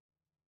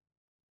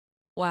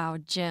Wow,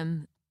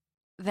 Jim,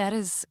 that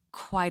is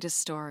quite a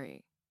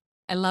story.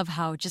 I love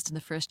how just in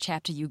the first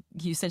chapter you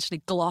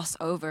essentially gloss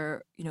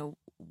over,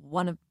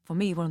 for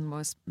me, one of the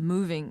most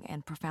moving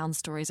and profound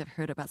stories I've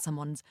heard about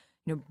someone's,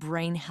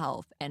 brain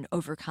health and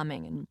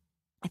overcoming. And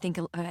I think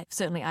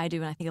certainly I do,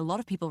 and I think a lot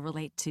of people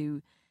relate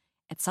to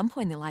at some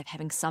point in their life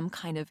having some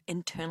kind of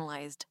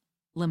internalized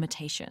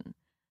limitation,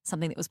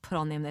 something that was put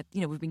on them that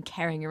we've been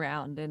carrying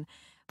around. And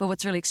but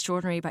what's really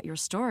extraordinary about your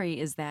story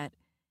is that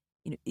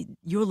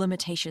your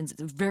limitations,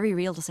 it's very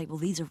real to say, well,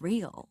 these are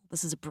real.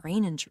 This is a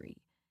brain injury.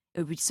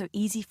 It would be so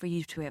easy for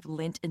you to have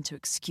lent into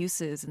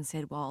excuses and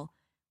said, well,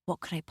 what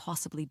could I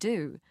possibly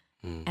do?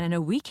 Mm. And I know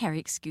we carry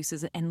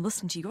excuses. And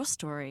listening to your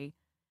story,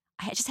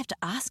 I just have to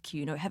ask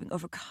you, having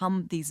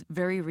overcome these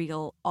very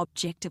real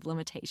objective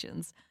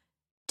limitations,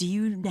 do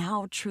you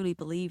now truly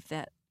believe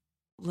that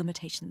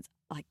limitations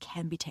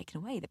can be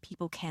taken away, that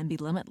people can be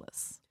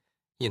limitless?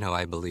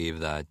 I believe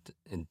that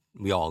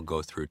we all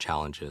go through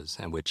challenges,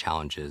 and with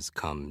challenges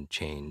come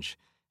change.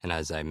 And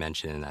as I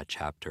mentioned in that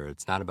chapter,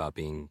 it's not about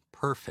being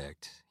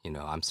perfect.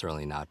 I'm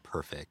certainly not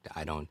perfect.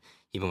 I don't,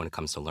 even when it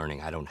comes to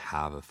learning, I don't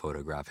have a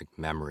photographic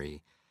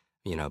memory,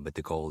 but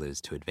the goal is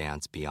to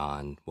advance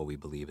beyond what we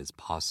believe is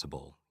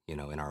possible, in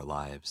our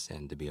lives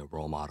and to be a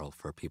role model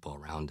for people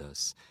around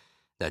us.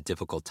 That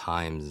difficult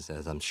times,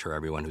 as I'm sure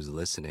everyone who's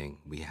listening,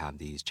 we have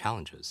these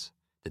challenges.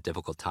 The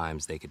difficult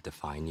times, they could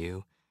define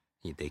you,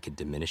 they could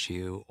diminish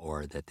you,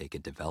 or that they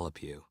could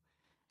develop you.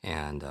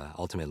 And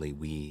ultimately,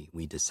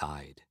 we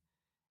decide.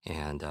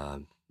 And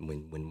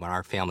when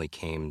our family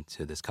came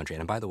to this country,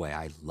 and by the way,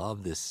 I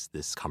love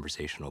this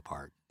conversational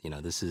part.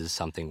 This is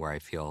something where I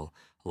feel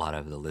a lot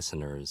of the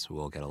listeners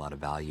will get a lot of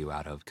value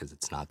out of because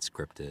it's not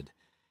scripted.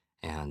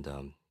 And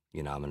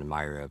I'm an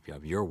admirer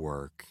of your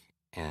work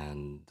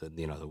and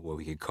what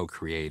we could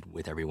co-create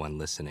with everyone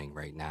listening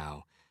right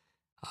now.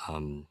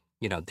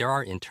 There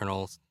are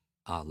internal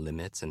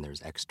limits and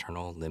there's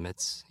external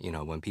limits.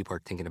 When people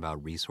are thinking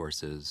about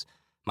resources,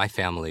 my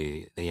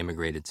family, they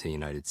immigrated to the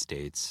United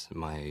States.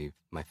 My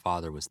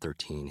father was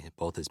 13.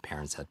 Both his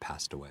parents had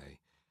passed away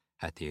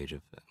at the age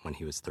of when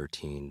he was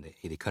 13.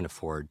 They couldn't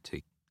afford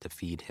to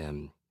feed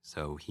him,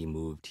 so he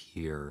moved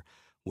here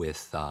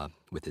with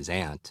his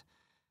aunt.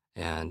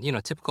 And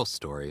typical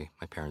story.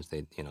 My parents,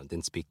 they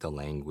didn't speak the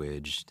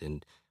language,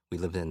 and we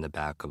lived in the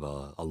back of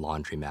a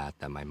laundromat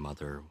that my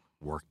mother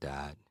worked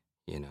at.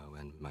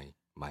 And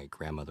my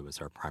grandmother was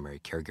our primary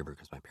caregiver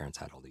because my parents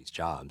had all these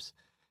jobs.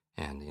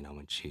 And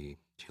when she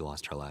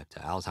lost her life to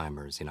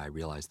Alzheimer's, I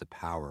realized the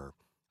power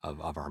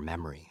of our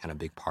memory. And a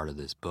big part of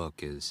this book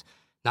is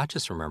not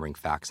just remembering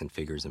facts and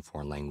figures in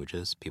foreign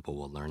languages. People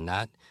will learn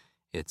that.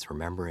 It's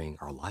remembering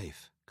our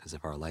life, because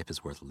if our life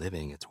is worth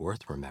living, it's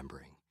worth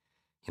remembering.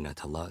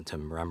 To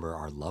remember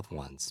our loved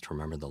ones, to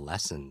remember the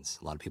lessons.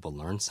 A lot of people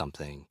learn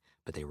something,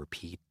 but they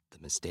repeat the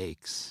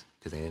mistakes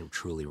because they didn't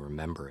truly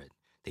remember it.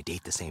 They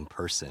date the same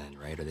person,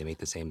 right? Or they make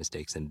the same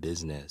mistakes in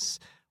business,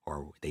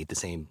 or they eat the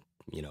same,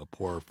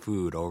 poor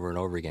food over and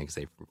over again because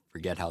they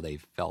forget how they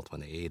felt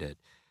when they ate it.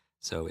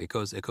 So it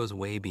goes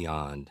way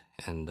beyond.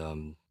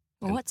 Well,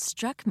 what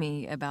struck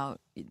me about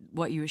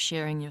what you were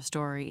sharing in your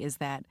story is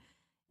that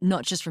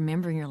not just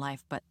remembering your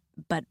life, but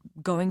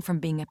going from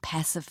being a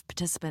passive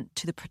participant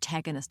to the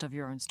protagonist of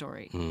your own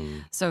story.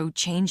 Mm, So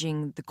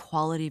changing the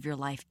quality of your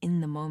life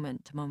in the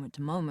moment to moment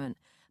to moment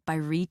by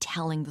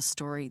retelling the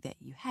story that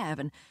you have.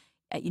 And,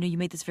 you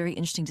made this very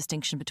interesting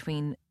distinction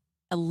between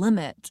a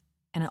limit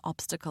and an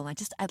obstacle.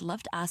 I'd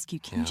love to ask you,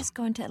 can you yeah. just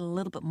go into it a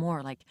little bit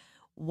more? Like,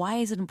 why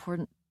is it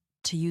important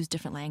to use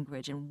different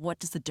language, and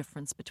what is the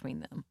difference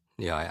between them?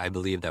 Yeah, I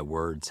believe that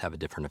words have a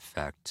different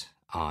effect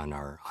on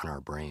our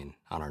brain,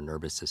 on our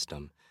nervous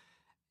system.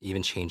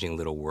 Even changing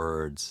little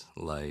words,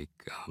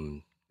 like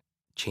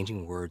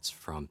changing words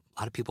from,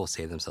 a lot of people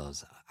say to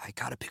themselves, I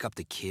got to pick up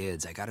the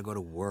kids, I got to go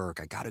to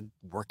work, I got to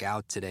work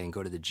out today and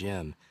go to the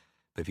gym.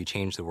 But if you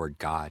change the word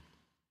got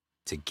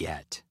to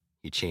get,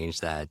 you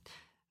change that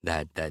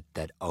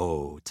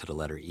O to the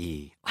letter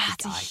E. Wow,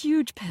 it's a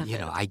huge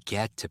pivot. I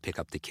get to pick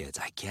up the kids,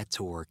 I get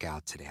to work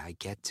out today, I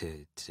get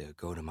to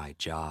go to my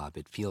job.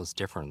 It feels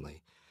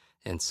differently.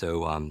 And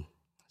so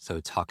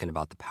talking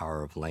about the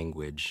power of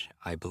language,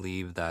 I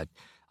believe that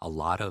a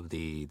lot of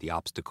the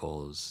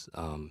obstacles,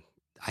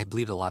 I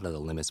believe a lot of the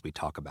limits we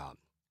talk about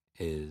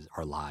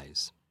are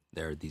lies.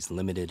 They're these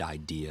limited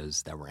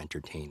ideas that we're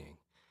entertaining,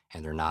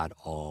 and they're not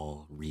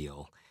all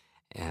real.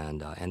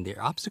 And the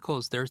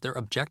obstacles, they're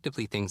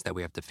objectively things that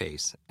we have to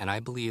face. And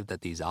I believe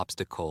that these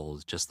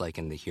obstacles, just like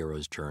in the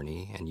hero's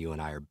journey, and you and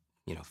I are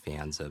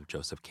fans of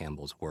Joseph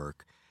Campbell's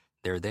work,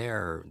 they're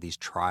there, these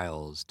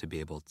trials, to be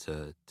able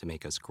to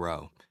make us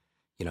grow.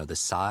 The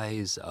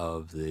size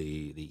of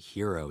the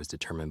hero is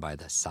determined by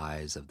the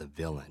size of the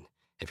villain.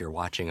 If you're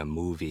watching a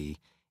movie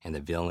and the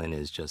villain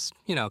is just,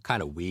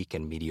 kind of weak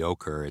and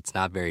mediocre, it's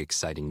not a very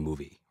exciting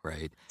movie,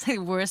 right? It's like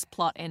the worst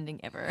plot ending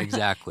ever.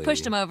 Exactly.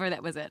 Pushed him over,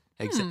 that was it.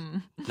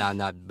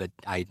 But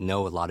I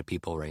know a lot of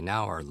people right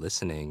now are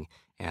listening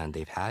and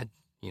they've had,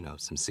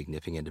 some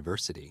significant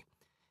adversity.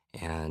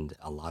 And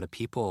a lot of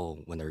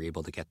people, when they're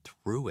able to get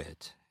through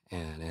it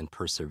and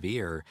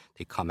persevere,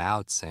 they come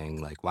out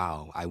saying like,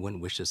 wow, I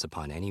wouldn't wish this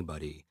upon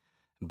anybody,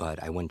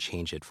 but I wouldn't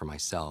change it for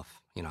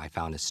myself. I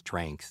found a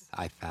strength,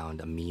 I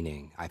found a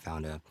meaning, I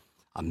found a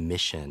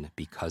mission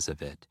because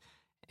of it.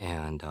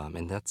 And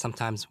that's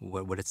sometimes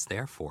what it's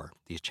there for.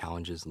 These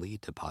challenges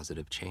lead to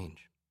positive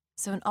change.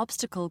 So an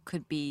obstacle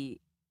could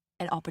be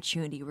an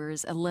opportunity,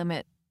 whereas a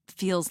limit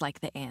feels like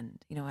the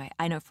end.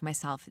 I know for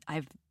myself,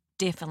 I've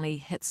definitely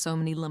hit so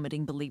many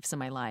limiting beliefs in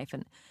my life,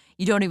 and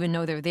you don't even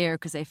know they're there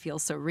because they feel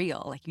so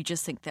real. Like you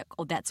just think that,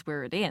 oh, that's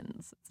where it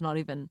ends. It's not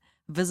even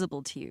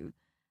visible to you.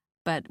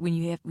 But when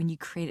you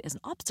create it as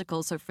an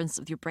obstacle, so for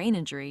instance with your brain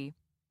injury,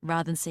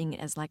 rather than seeing it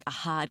as like a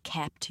hard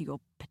cap to your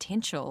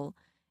potential,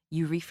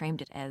 you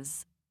reframed it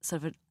as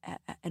sort of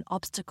an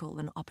obstacle,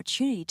 an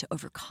opportunity to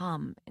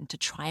overcome and to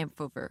triumph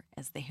over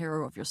as the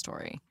hero of your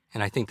story.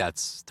 And I think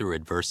that's through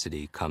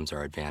adversity comes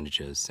our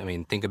advantages. I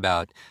mean, think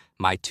about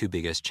my two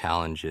biggest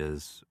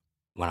challenges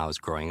when I was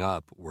growing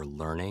up were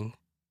learning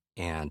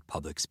and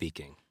public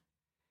speaking.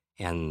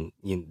 And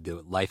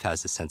life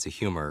has a sense of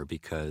humor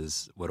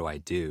because what do I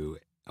do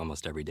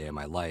almost every day of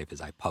my life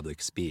is I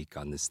public speak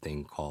on this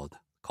thing called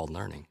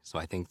learning. So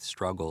I think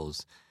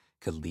struggles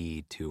could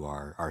lead to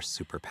our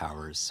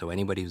superpowers. So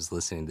anybody who's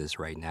listening to this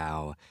right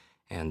now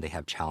and they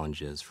have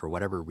challenges for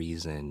whatever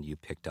reason you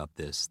picked up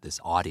this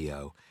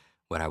audio,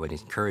 what I would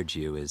encourage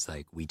you is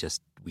like we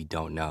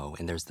don't know.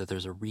 And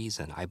there's a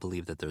reason. I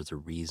believe that there's a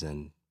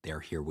reason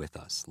they're here with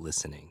us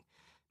listening.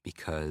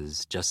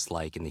 Because just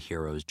like in the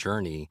hero's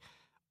journey,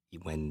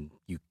 when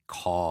you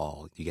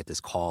get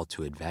this call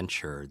to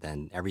adventure,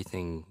 then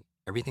everything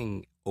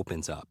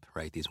opens up,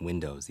 right? These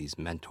windows, these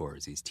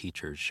mentors, these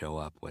teachers show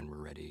up when we're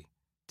ready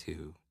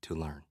to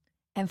learn.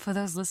 And for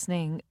those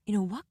listening,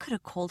 what could a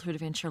call to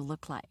adventure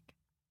look like?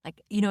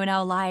 Like, in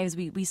our lives,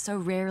 we so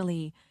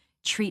rarely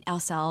treat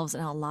ourselves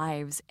and our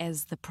lives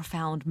as the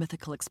profound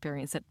mythical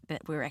experience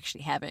that we're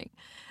actually having.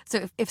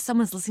 So if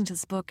someone's listening to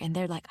this book and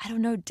they're like, I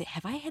don't know,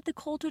 have I had the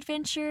call to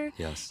adventure?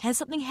 Yes. Has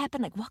something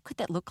happened? Like, what could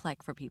that look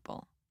like for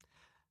people?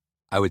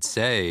 I would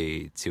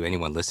say to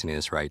anyone listening to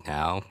this right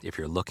now, if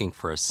you're looking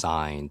for a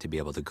sign to be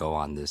able to go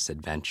on this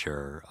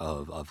adventure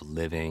of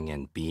living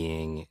and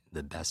being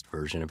the best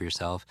version of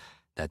yourself,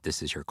 that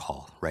this is your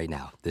call right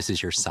now. This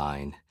is your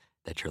sign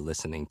that you're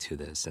listening to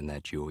this and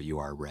that you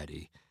are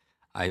ready.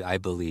 I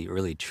believe,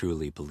 really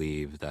truly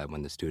believe that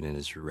when the student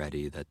is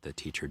ready, that the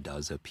teacher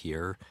does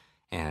appear,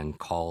 and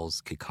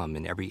calls could come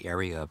in every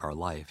area of our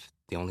life.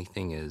 The only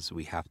thing is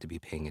we have to be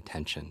paying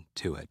attention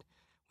to it.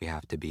 We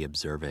have to be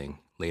observing.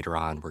 Later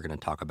on, we're going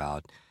to talk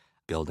about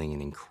building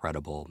an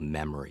incredible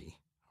memory,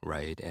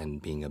 right?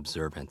 And being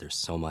observant. There's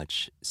so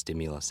much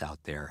stimulus out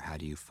there. How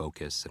do you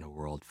focus in a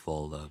world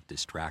full of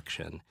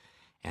distraction?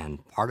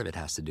 And part of it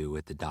has to do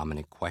with the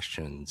dominant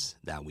questions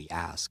that we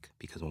ask,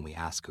 because when we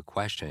ask a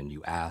question,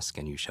 you ask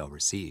and you shall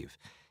receive.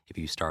 If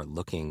you start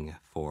looking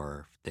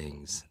for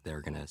things,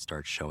 they're going to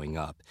start showing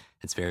up.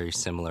 It's very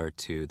similar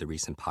to the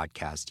recent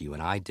podcast you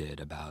and I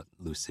did about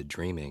lucid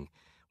dreaming,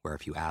 where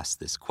if you ask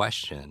this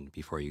question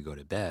before you go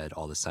to bed,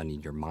 all of a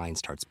sudden your mind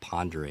starts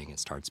pondering, it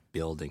starts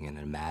building and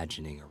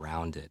imagining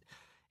around it.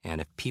 And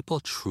if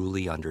people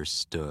truly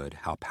understood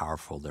how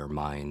powerful their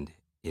mind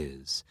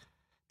is,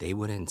 they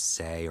wouldn't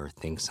say or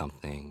think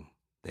something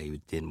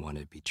they didn't want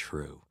to be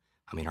true.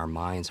 I mean, our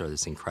minds are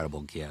this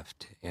incredible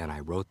gift. And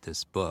I wrote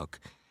this book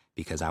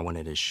because I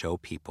wanted to show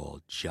people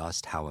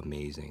just how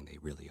amazing they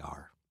really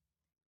are.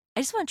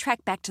 I just want to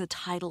track back to the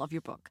title of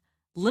your book,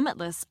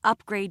 Limitless,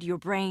 Upgrade Your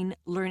Brain,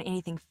 Learn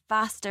Anything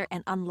Faster,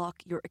 and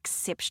Unlock Your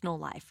Exceptional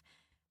Life.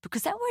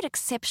 Because that word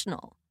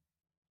exceptional,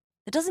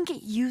 it doesn't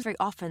get used very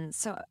often.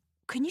 So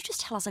can you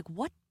just tell us,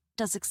 what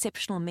does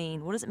exceptional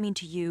mean? What does it mean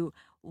to you?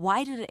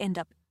 Why did it end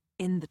up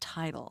in the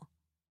title?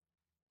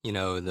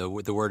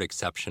 The word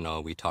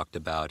exceptional, we talked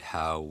about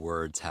how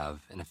words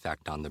have an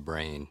effect on the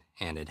brain,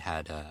 and it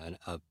had an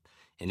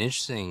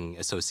interesting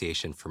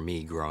association for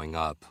me growing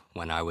up.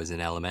 When I was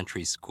in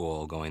elementary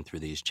school going through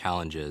these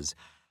challenges,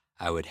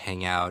 I would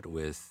hang out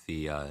with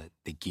the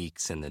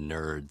geeks and the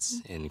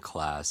nerds in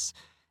class,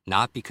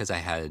 not because I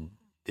had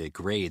the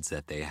grades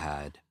that they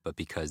had, but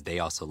because they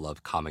also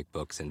loved comic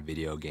books and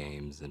video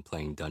games and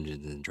playing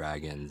Dungeons and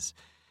Dragons.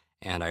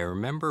 And I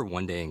remember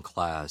one day in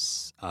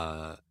class,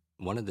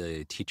 one of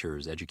the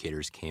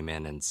educators came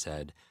in and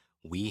said,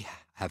 we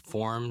have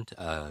formed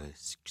a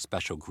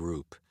special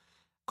group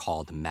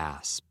called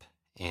MASP,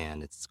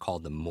 and it's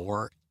called the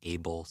More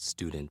Able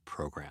Student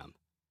Program.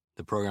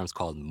 The program's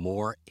called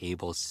More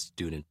Able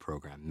Student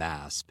Program,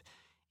 MASP,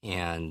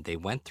 and they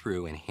went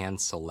through and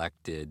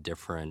hand-selected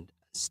different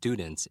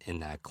students in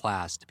that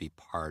class to be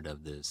part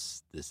of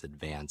this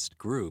advanced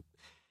group.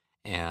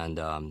 And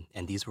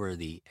these were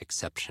the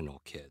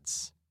exceptional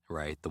kids,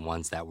 right? The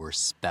ones that were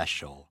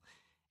special.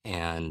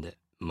 And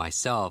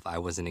myself, I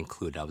wasn't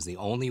included. I was the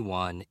only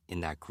one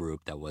in that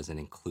group that wasn't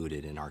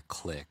included in our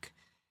clique.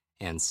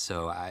 And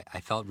so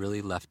I felt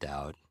really left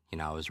out.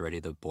 I was already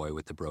the boy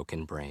with the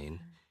broken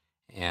brain.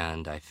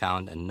 And I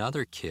found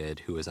another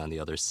kid who was on the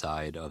other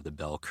side of the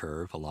bell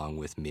curve along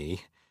with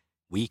me.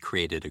 We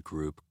created a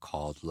group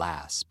called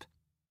LASP.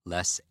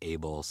 less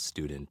able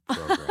student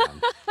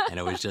program. And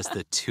it was just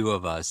the two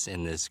of us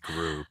in this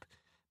group.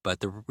 But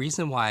the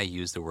reason why I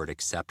use the word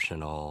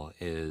exceptional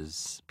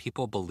is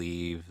people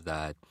believe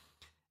that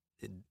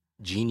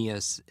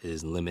genius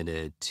is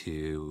limited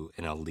to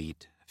an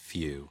elite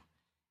few.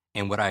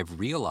 And what I've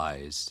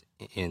realized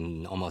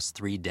in almost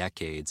 3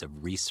 decades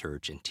of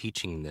research and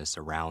teaching this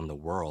around the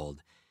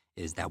world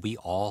is that we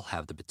all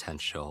have the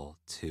potential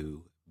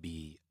to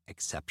be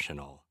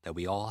exceptional, that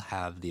we all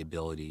have the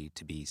ability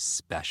to be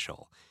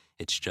special.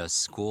 It's just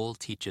school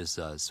teaches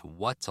us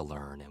what to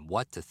learn and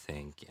what to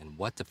think and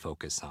what to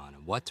focus on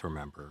and what to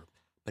remember.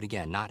 But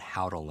again, not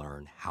how to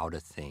learn, how to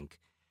think,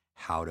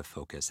 how to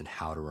focus, and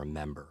how to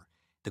remember.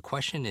 The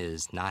question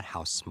is not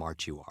how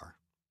smart you are.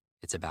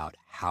 It's about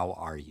how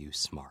are you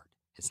smart.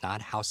 It's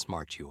not how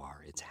smart you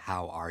are, it's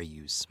how are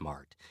you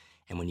smart.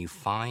 And when you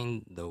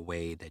find the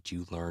way that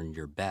you learn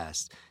your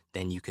best,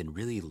 then you can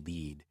really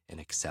lead an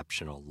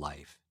exceptional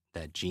life.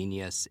 That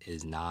genius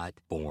is not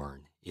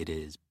born, it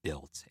is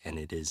built and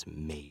it is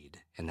made.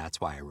 And that's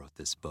why I wrote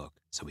this book,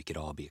 so we could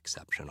all be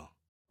exceptional.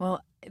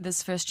 Well,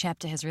 this first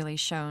chapter has really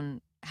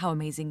shown how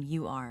amazing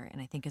you are.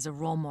 And I think as a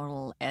role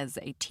model, as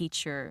a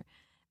teacher,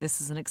 this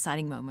is an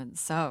exciting moment.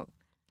 So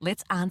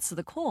let's answer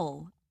the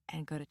call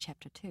and go to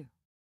chapter 2.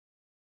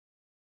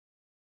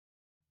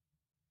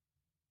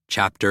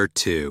 Chapter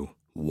 2,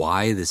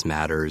 Why This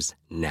Matters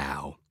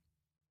Now.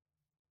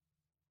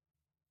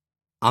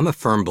 I'm a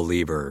firm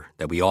believer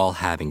that we all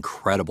have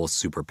incredible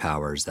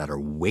superpowers that are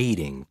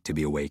waiting to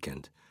be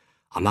awakened.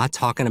 I'm not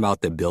talking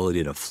about the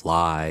ability to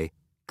fly,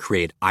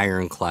 create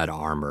ironclad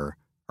armor,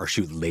 or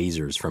shoot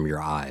lasers from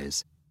your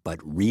eyes, but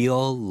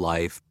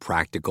real-life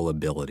practical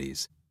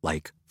abilities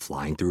like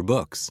flying through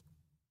books,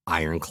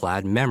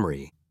 ironclad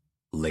memory,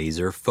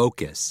 laser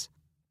focus,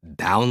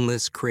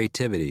 boundless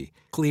creativity,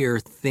 clear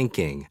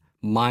thinking,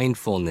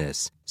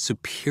 mindfulness,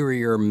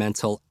 superior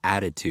mental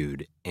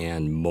attitude,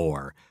 and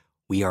more.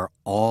 We are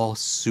all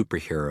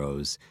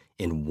superheroes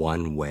in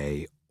one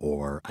way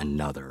or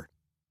another.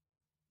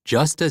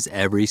 Just as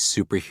every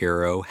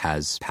superhero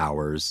has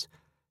powers,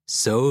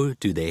 so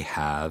do they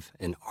have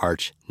an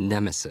arch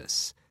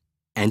nemesis.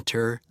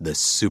 Enter the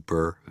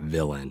super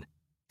villain.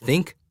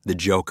 Think the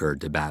Joker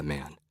to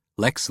Batman,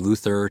 Lex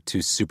Luthor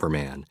to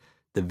Superman.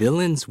 The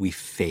villains we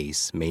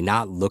face may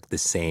not look the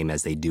same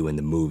as they do in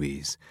the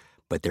movies,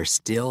 but they're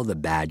still the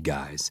bad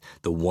guys,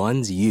 the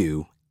ones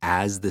you,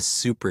 as the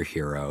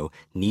superhero,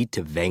 need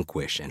to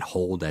vanquish and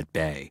hold at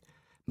bay.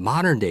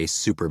 Modern-day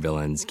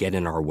supervillains get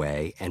in our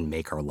way and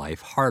make our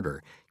life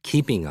harder,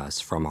 keeping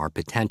us from our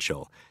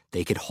potential.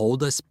 They could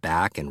hold us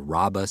back and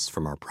rob us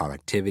from our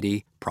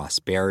productivity,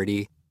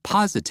 prosperity,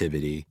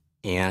 positivity,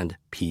 and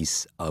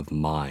peace of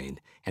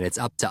mind. And it's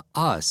up to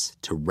us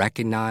to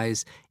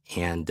recognize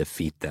and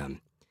defeat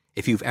them.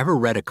 If you've ever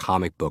read a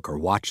comic book or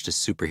watched a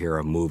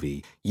superhero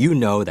movie, you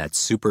know that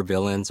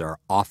supervillains are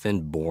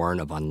often born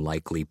of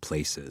unlikely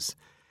places.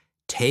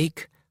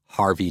 Take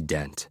Harvey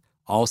Dent,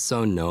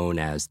 also known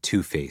as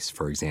Two-Face,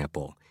 for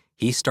example.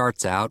 He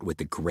starts out with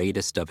the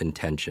greatest of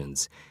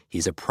intentions.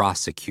 He's a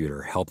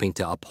prosecutor helping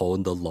to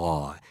uphold the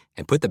law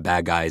and put the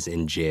bad guys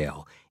in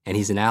jail, and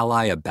he's an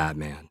ally of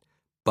Batman.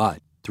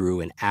 But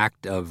through an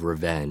act of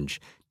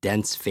revenge,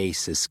 Dent's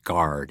face is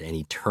scarred and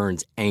he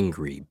turns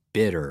angry,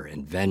 bitter,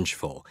 and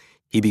vengeful.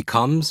 He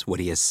becomes what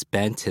he has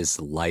spent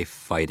his life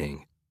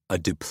fighting, a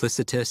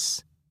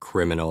duplicitous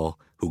criminal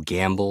who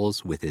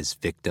gambles with his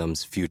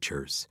victims'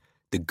 futures.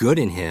 The good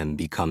in him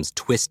becomes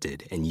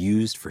twisted and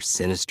used for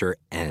sinister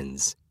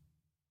ends.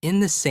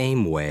 In the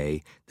same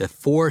way, the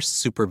 4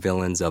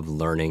 supervillains of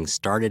learning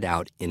started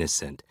out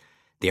innocent.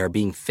 They are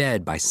being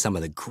fed by some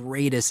of the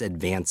greatest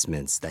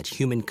advancements that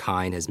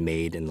humankind has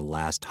made in the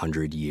last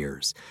 100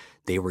 years.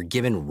 They were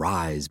given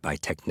rise by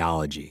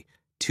technology.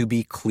 To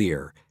be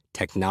clear,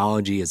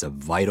 technology is a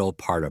vital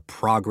part of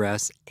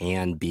progress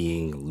and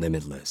being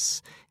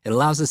limitless. It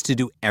allows us to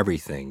do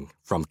everything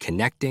from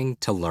connecting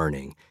to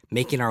learning,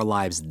 making our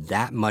lives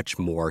that much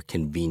more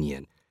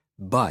convenient.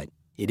 But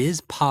it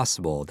is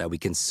possible that we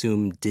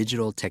consume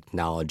digital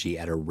technology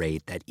at a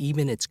rate that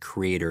even its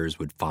creators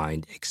would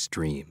find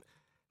extreme.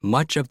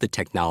 Much of the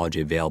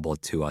technology available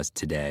to us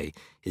today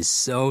is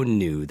so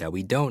new that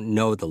we don't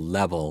know the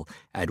level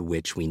at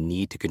which we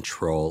need to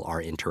control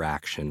our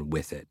interaction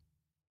with it.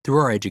 Through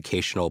our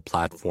educational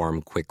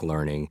platform, KWIK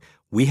Learning,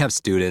 we have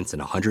students in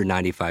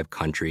 195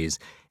 countries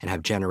and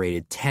have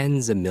generated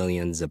tens of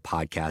millions of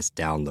podcast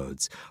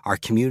downloads. Our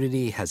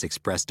community has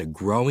expressed a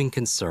growing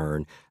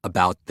concern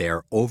about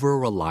their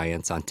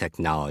over-reliance on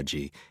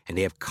technology, and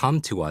they have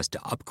come to us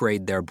to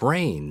upgrade their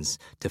brains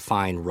to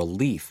find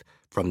relief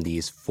from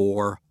these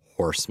 4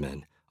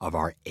 horsemen of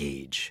our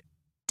age: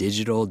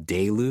 digital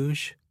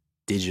deluge,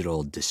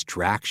 digital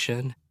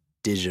distraction,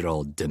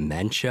 digital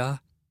dementia,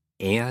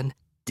 and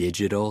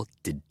digital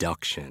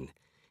deduction.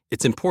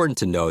 It's important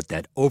to note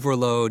that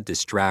overload,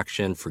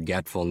 distraction,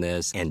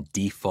 forgetfulness, and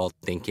default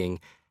thinking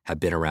have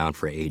been around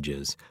for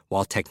ages.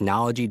 While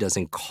technology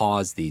doesn't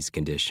cause these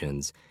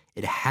conditions,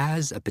 it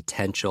has a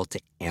potential to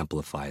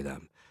amplify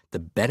them. The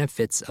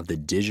benefits of the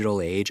digital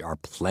age are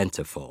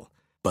plentiful,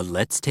 But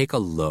let's take a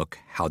look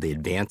how the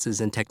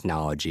advances in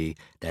technology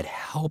that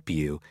help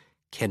you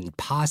can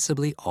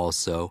possibly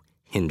also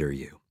hinder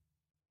you.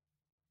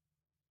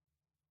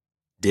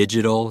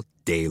 Digital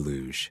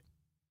deluge.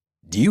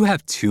 Do you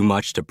have too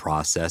much to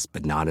process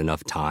but not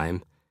enough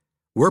time?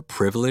 We're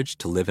privileged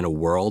to live in a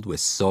world with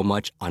so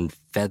much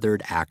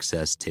unfeathered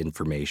access to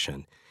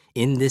information.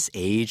 In this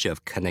age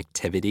of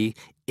connectivity,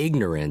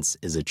 ignorance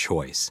is a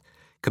choice.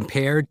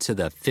 Compared to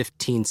the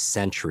 15th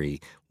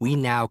century, we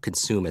now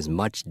consume as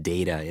much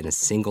data in a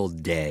single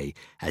day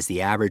as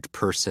the average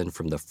person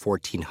from the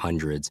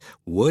 1400s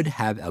would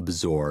have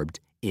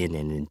absorbed in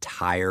an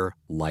entire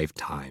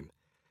lifetime.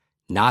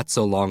 Not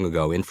so long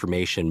ago,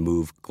 information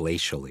moved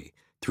glacially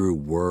through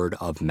word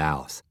of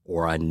mouth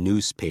or a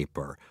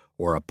newspaper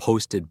or a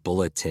posted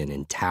bulletin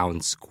in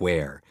town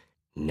square.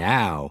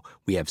 Now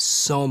we have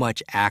so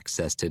much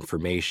access to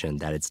information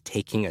that it's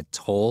taking a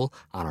toll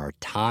on our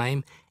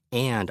time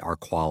and our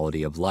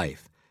quality of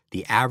life.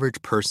 The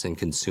average person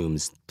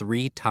consumes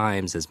 3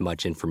 times as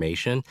much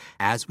information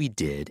as we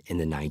did in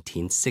the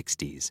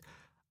 1960s.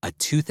 A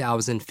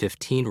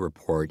 2015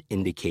 report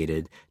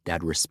indicated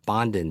that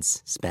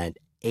respondents spent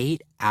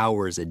 8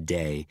 hours a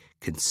day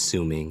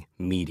consuming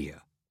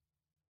media.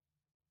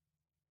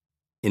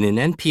 In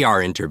an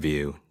NPR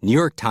interview, New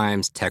York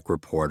Times tech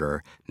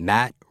reporter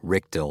Matt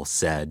Richtel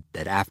said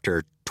that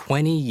after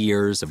 20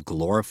 years of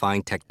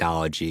glorifying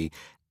technology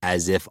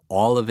as if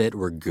all of it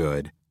were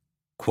good,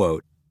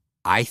 quote,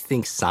 "I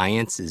think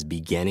science is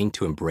beginning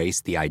to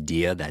embrace the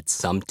idea that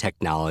some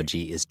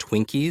technology is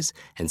Twinkies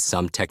and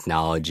some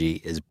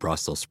technology is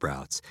Brussels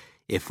sprouts.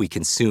 If we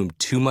consume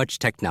too much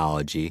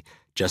technology,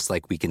 just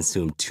like we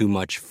consume too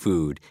much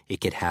food,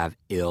 it could have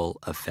ill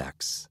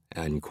effects,"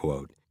 end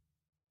quote.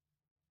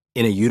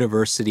 In a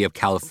University of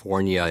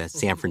California,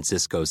 San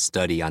Francisco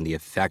study on the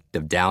effect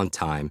of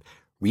downtime,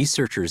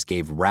 researchers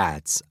gave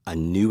rats a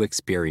new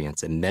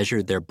experience and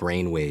measured their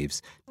brain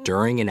waves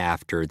during and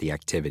after the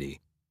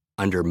activity.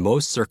 Under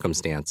most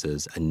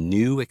circumstances, a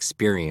new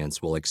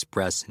experience will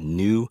express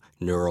new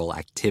neural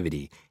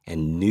activity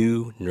and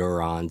new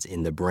neurons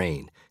in the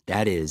brain.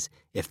 That is,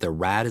 if the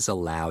rat is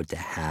allowed to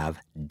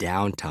have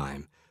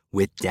downtime.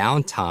 With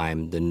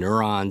downtime, the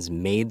neurons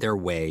made their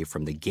way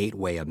from the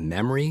gateway of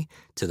memory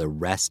to the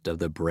rest of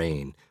the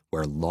brain,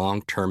 where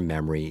long-term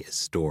memory is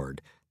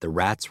stored. The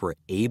rats were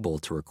able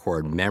to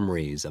record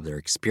memories of their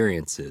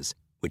experiences,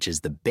 which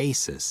is the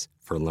basis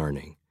for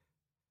learning.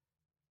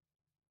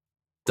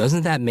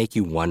 Doesn't that make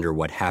you wonder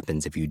what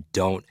happens if you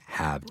don't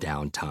have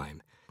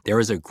downtime?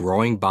 There is a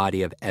growing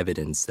body of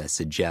evidence that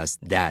suggests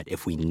that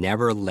if we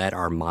never let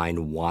our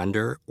mind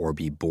wander or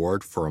be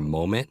bored for a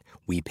moment,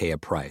 we pay a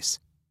price.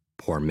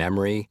 Poor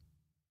memory,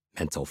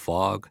 mental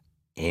fog,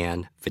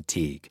 and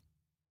fatigue.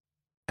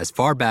 As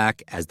far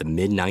back as the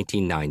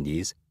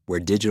mid-1990s,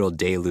 where digital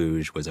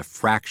deluge was a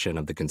fraction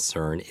of the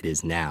concern it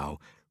is now,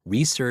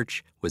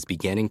 research was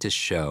beginning to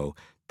show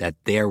that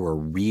there were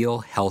real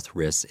health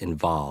risks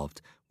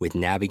involved with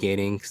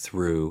navigating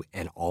through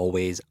an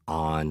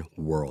always-on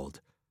world.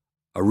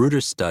 A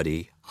Reuters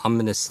study,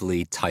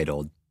 ominously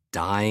titled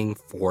 "Dying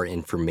for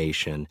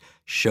Information,"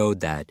 showed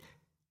that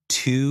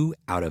 2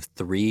 out of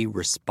 3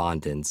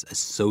 respondents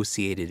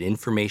associated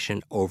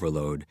information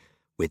overload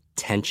with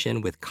tension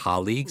with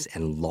colleagues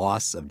and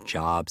loss of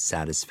job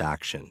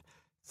satisfaction.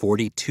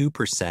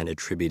 42%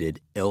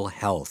 attributed ill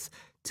health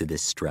to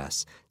this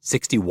stress.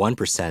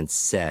 61%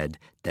 said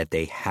that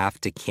they have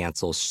to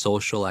cancel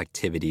social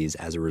activities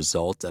as a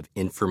result of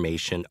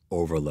information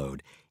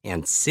overload,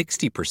 and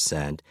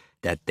 60%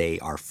 that they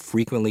are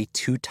frequently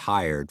too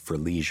tired for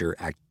leisure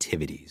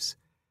activities.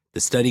 The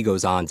study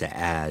goes on to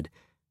add,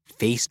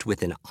 faced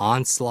with an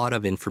onslaught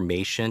of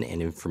information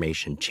and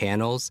information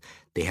channels,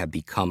 they have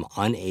become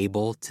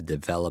unable to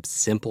develop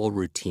simple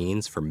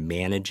routines for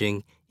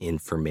managing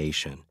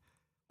information.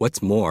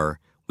 What's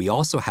more, we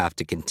also have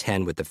to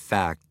contend with the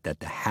fact that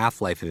the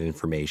half-life of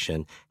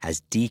information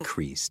has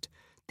decreased.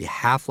 The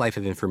half-life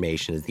of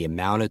information is the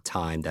amount of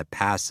time that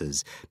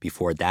passes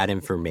before that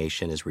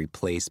information is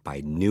replaced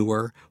by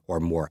newer or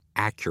more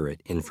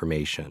accurate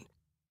information.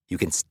 You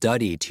can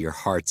study to your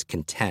heart's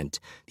content.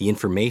 The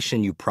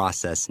information you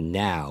process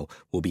now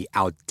will be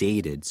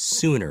outdated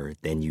sooner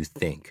than you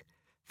think.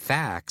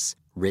 Facts,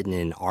 written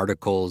in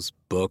articles,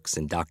 books,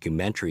 and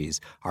documentaries,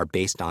 are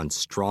based on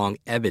strong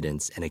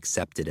evidence and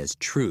accepted as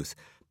truth,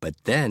 but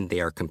then they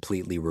are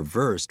completely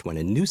reversed when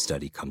a new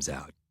study comes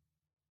out.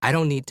 I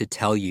don't need to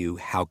tell you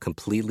how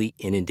completely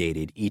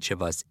inundated each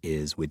of us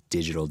is with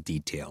digital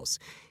details.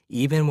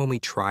 Even when we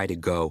try to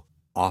go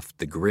off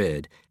the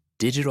grid,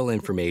 digital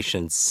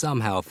information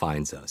somehow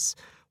finds us.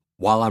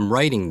 While I'm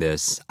writing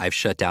this, I've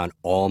shut down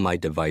all my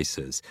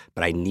devices,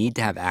 but I need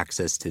to have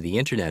access to the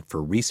internet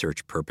for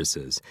research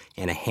purposes,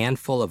 and a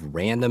handful of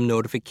random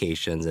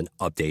notifications and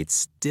updates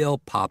still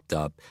popped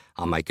up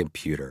on my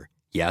computer.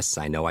 Yes,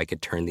 I know I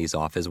could turn these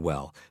off as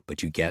well,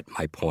 but you get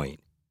my point.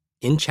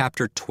 In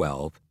Chapter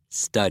 12,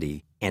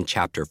 Study, and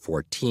Chapter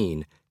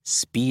 14,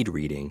 Speed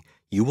Reading,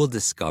 you will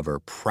discover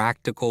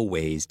practical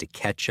ways to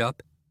catch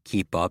up,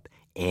 keep up,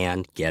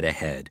 and get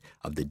ahead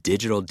of the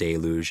digital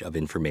deluge of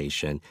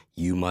information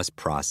you must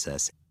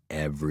process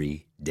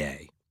every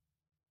day.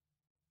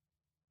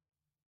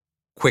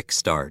 Quick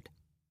start.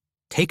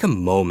 Take a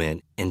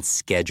moment and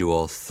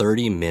schedule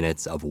 30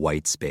 minutes of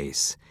white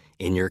space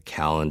in your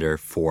calendar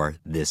for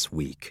this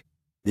week.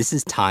 This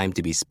is time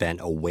to be spent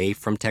away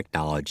from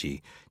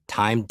technology,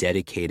 time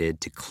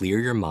dedicated to clear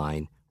your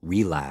mind,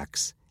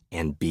 relax,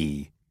 and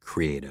be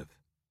creative.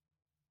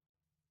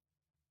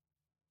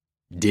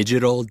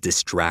 Digital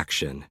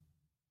distraction.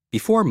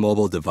 Before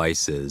mobile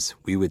devices,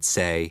 we would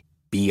say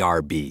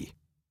BRB,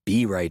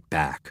 be right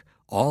back,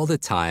 all the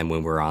time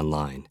when we're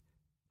online.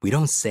 We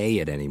don't say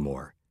it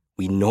anymore.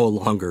 We no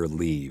longer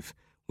leave.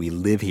 We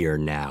live here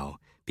now.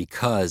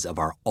 Because of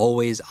our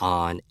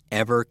always-on,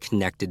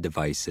 ever-connected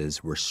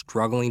devices, we're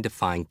struggling to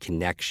find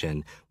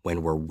connection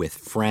when we're with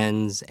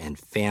friends and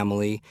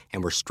family,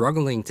 and we're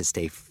struggling to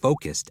stay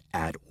focused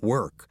at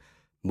work.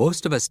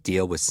 Most of us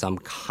deal with some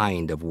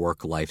kind of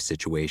work-life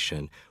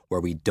situation where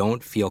we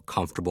don't feel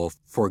comfortable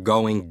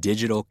foregoing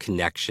digital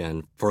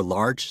connection for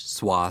large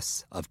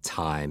swaths of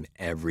time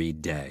every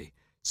day.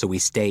 So we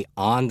stay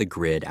on the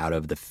grid out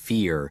of the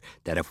fear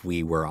that if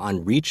we were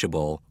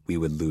unreachable, we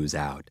would lose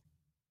out.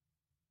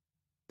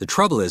 The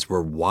trouble is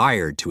we're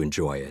wired to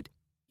enjoy it.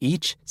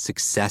 Each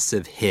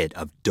successive hit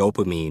of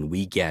dopamine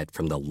we get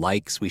from the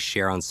likes we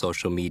share on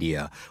social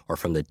media or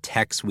from the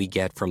texts we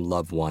get from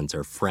loved ones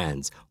or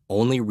friends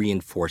only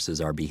reinforces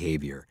our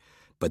behavior.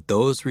 But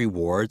those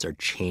rewards are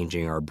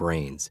changing our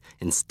brains.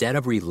 Instead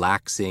of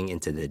relaxing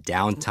into the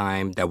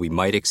downtime that we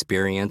might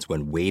experience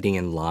when waiting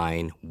in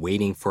line,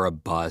 waiting for a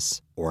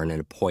bus or an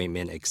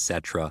appointment,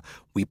 etc.,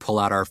 we pull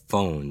out our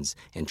phones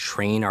and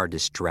train our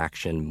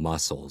distraction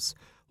muscles.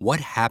 What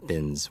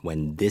happens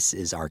when this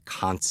is our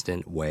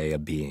constant way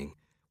of being,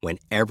 when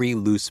every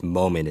loose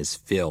moment is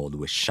filled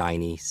with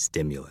shiny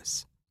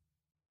stimulus?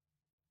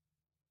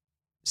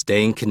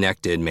 Staying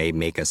connected may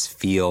make us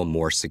feel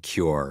more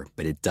secure,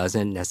 but it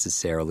doesn't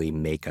necessarily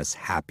make us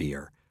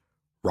happier.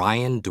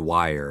 Ryan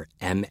Dwyer,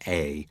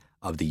 M.A.,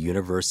 of the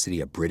University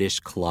of British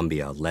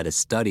Columbia led a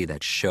study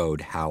that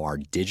showed how our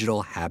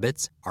digital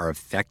habits are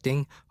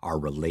affecting our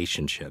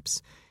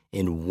relationships.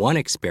 In one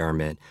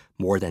experiment,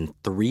 more than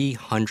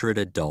 300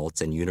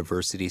 adults and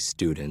university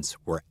students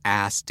were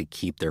asked to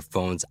keep their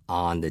phones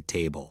on the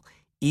table,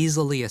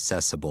 easily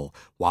accessible,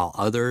 while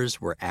others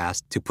were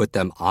asked to put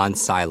them on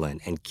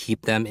silent and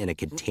keep them in a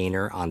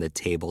container on the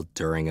table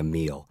during a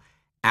meal.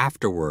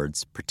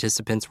 Afterwards,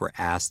 participants were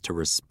asked to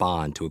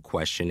respond to a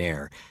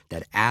questionnaire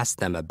that asked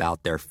them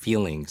about their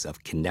feelings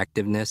of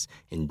connectiveness,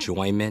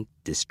 enjoyment,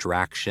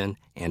 distraction,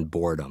 and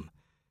boredom.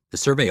 The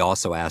survey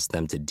also asked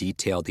them to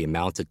detail the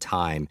amount of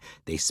time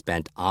they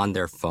spent on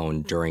their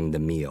phone during the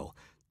meal.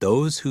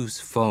 Those whose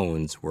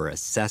phones were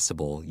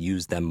accessible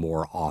used them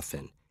more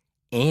often,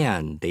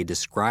 and they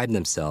described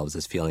themselves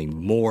as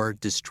feeling more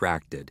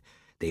distracted.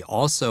 They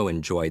also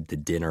enjoyed the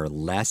dinner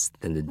less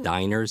than the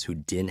diners who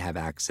didn't have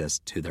access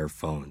to their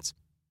phones.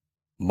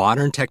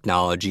 Modern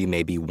technology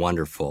may be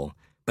wonderful,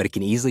 but it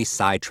can easily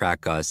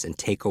sidetrack us and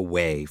take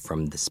away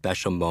from the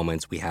special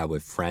moments we have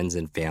with friends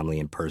and family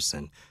in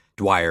person.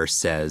 Dwyer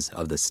says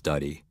of the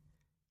study,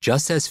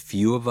 just as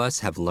few of us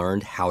have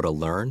learned how to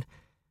learn,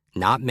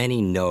 not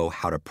many know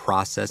how to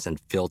process and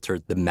filter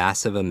the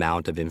massive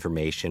amount of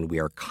information we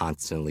are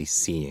constantly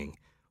seeing.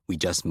 We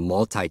just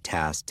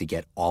multitask to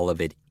get all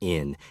of it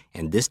in,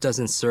 and this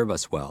doesn't serve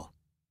us well.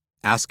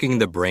 Asking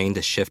the brain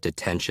to shift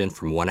attention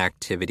from one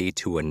activity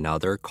to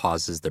another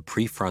causes the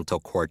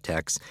prefrontal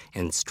cortex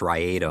and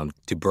striatum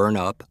to burn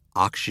up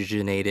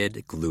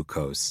oxygenated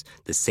glucose,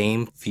 the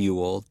same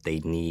fuel they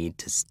need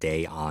to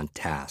stay on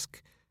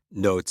task,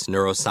 notes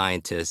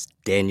neuroscientist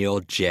Daniel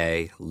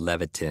J.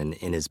 Levitin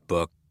in his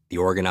book, The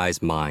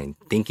Organized Mind,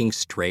 Thinking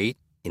Straight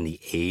in the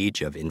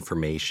Age of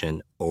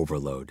Information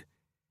Overload.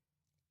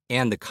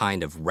 And the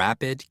kind of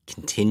rapid,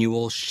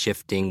 continual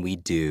shifting we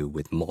do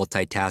with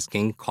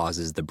multitasking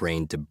causes the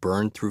brain to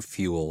burn through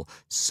fuel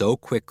so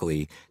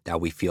quickly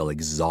that we feel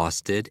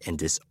exhausted and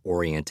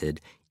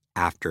disoriented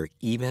after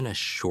even a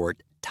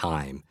short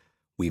time.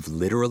 We've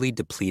literally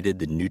depleted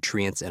the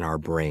nutrients in our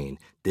brain.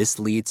 This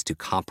leads to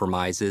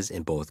compromises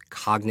in both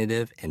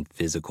cognitive and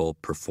physical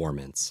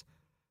performance.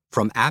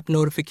 From app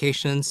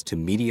notifications to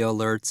media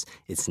alerts,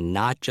 it's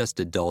not just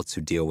adults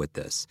who deal with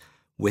this.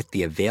 With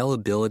the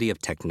availability of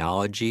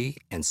technology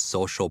and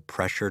social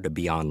pressure to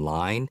be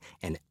online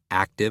and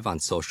active on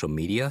social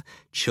media,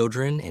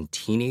 children and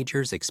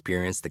teenagers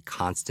experience the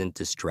constant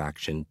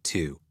distraction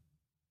too.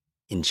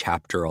 In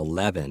Chapter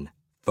 11,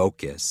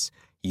 Focus,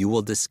 you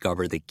will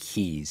discover the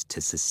keys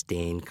to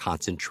sustained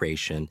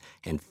concentration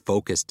and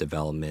focus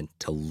development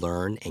to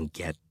learn and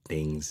get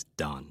things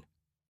done.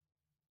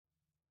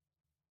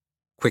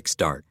 Quick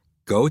start.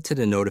 Go to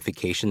the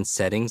notification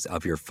settings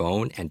of your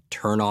phone and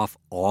turn off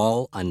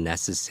all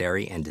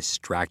unnecessary and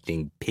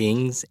distracting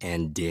pings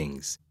and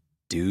dings.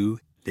 Do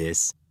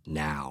this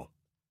now.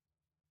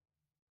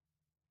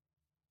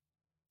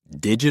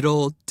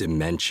 Digital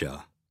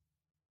dementia.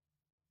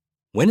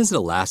 When is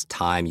the last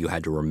time you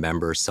had to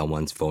remember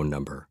someone's phone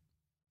number?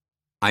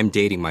 I'm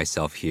dating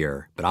myself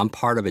here, but I'm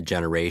part of a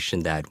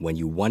generation that when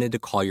you wanted to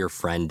call your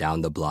friend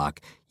down the block,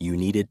 you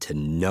needed to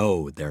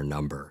know their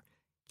number.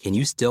 Can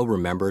you still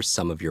remember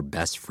some of your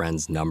best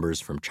friend's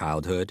numbers from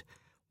childhood?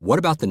 What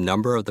about the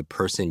number of the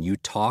person you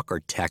talk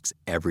or text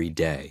every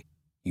day?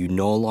 You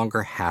no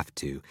longer have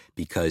to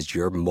because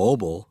your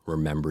mobile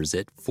remembers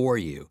it for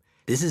you.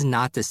 This is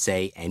not to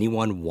say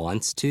anyone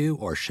wants to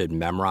or should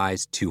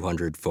memorize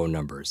 200 phone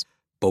numbers,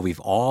 but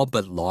we've all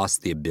but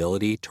lost the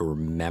ability to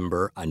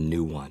remember a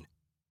new one.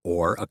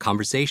 Or a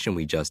conversation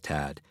we just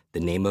had, the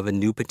name of a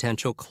new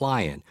potential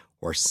client,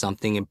 or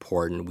something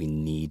important we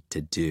need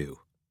to do.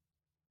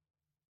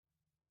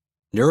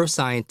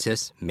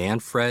 Neuroscientist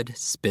Manfred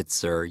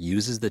Spitzer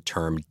uses the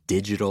term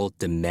digital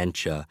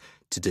dementia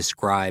to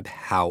describe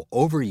how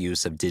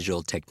overuse of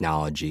digital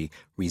technology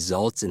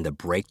results in the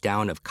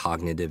breakdown of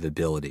cognitive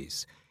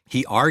abilities.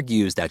 He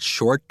argues that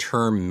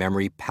short-term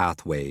memory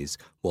pathways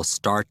will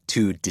start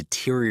to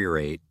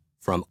deteriorate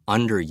from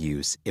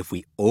underuse if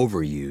we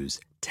overuse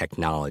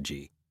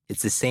technology.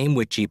 It's the same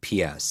with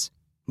GPS.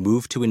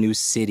 Move to a new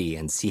city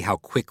and see how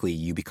quickly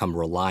you become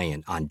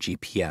reliant on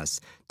GPS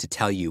to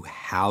tell you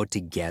how to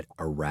get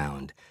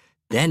around.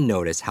 Then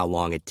notice how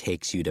long it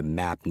takes you to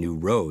map new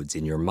roads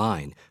in your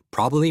mind,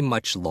 probably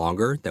much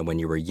longer than when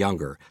you were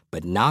younger,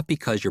 but not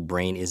because your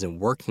brain isn't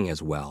working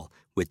as well.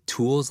 With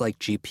tools like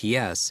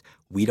GPS,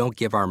 we don't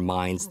give our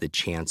minds the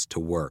chance to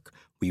work.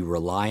 We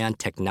rely on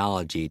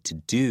technology to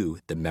do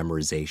the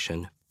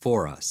memorization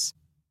for us.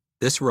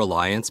 This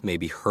reliance may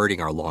be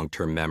hurting our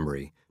long-term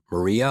memory.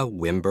 Maria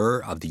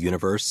Wimber of the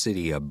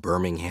University of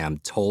Birmingham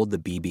told the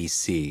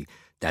BBC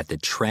that the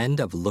trend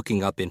of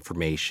looking up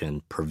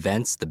information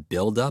prevents the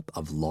buildup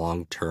of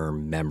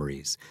long-term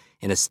memories.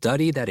 In a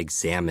study that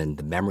examined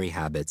the memory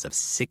habits of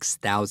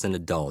 6,000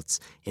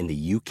 adults in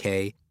the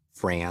UK,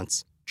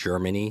 France,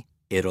 Germany,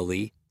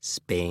 Italy,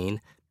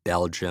 Spain,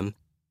 Belgium,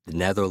 the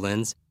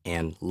Netherlands,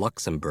 and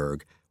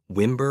Luxembourg,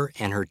 Wimber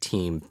and her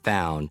team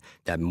found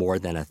that more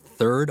than a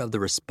third of the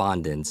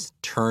respondents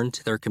turned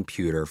to their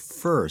computer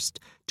first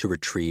to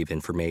retrieve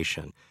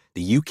information.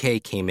 The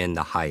UK came in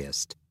the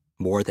highest.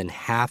 More than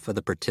half of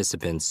the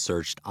participants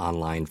searched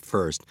online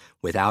first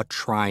without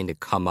trying to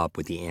come up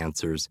with the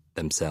answers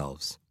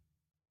themselves.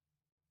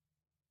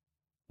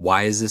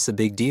 Why is this a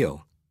big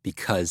deal?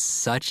 Because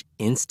such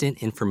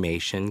instant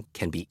information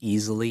can be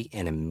easily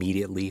and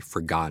immediately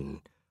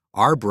forgotten.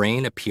 Our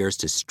brain appears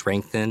to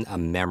strengthen a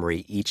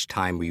memory each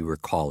time we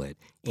recall it,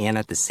 and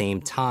at the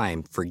same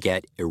time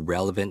forget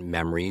irrelevant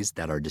memories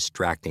that are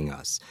distracting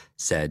us,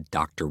 said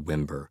Dr.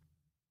 Wimber.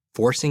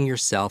 Forcing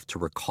yourself to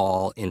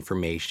recall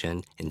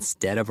information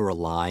instead of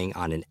relying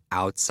on an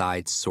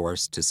outside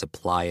source to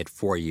supply it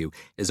for you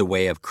is a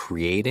way of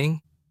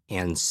creating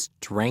and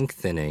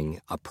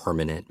strengthening a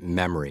permanent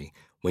memory.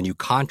 When you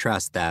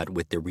contrast that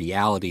with the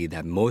reality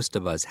that most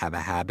of us have a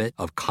habit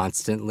of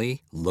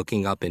constantly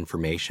looking up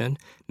information,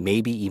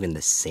 maybe even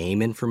the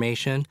same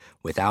information,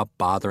 without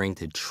bothering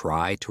to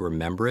try to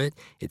remember it,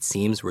 it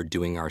seems we're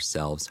doing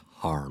ourselves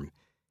harm.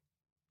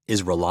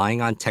 Is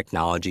relying on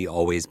technology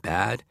always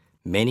bad?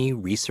 Many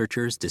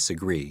researchers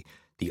disagree.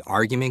 The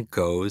argument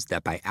goes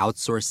that by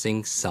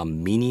outsourcing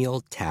some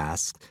menial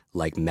tasks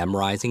like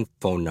memorizing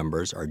phone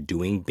numbers or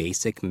doing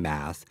basic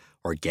math,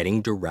 or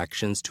getting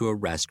directions to a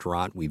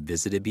restaurant we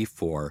visited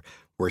before,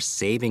 we're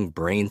saving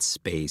brain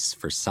space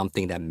for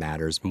something that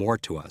matters more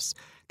to us.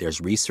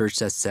 There's research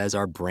that says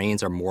our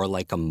brains are more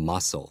like a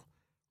muscle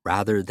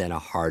rather than a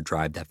hard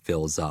drive that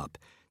fills up,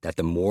 that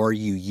the more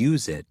you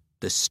use it,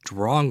 the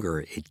stronger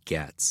it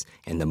gets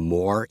and the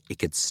more it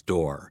could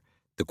store.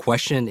 The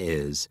question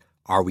is,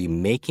 are we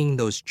making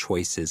those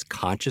choices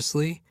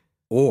consciously,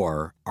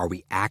 or are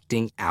we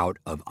acting out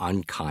of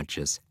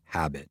unconscious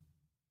habit?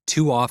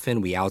 Too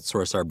often, we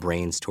outsource our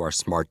brains to our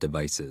smart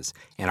devices,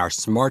 and our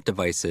smart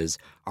devices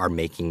are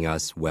making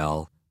us,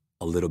 well,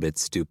 a little bit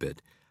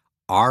stupid.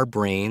 Our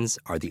brains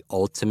are the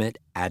ultimate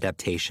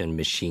adaptation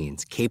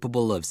machines,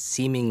 capable of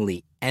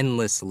seemingly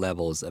endless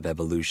levels of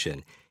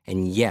evolution,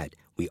 and yet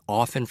we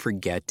often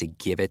forget to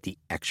give it the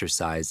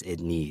exercise it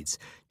needs.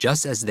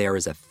 Just as there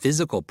is a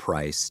physical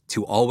price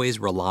to always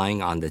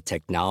relying on the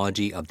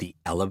technology of the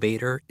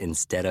elevator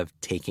instead of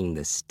taking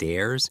the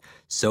stairs,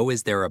 so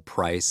is there a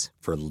price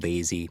for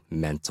lazy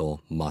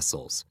mental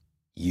muscles.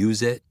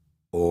 Use it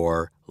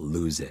or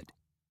lose it.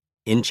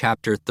 In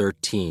Chapter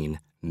 13,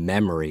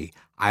 Memory,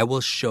 I will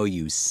show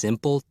you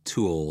simple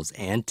tools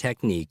and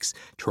techniques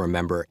to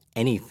remember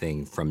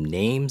anything from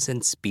names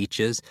and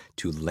speeches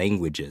to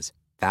languages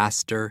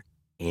faster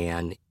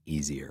and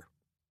easier.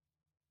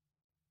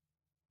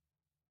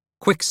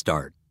 Quick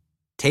start.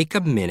 Take a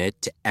minute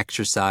to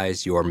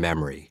exercise your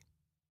memory.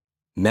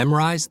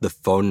 Memorize the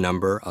phone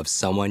number of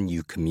someone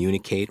you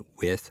communicate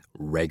with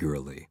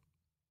regularly.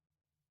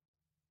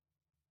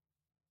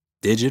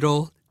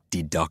 Digital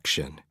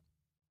deduction.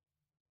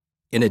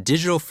 In a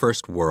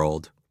digital-first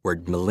world, where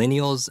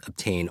millennials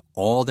obtain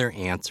all their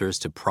answers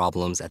to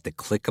problems at the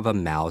click of a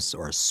mouse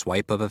or a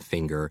swipe of a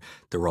finger,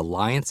 the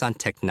reliance on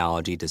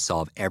technology to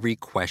solve every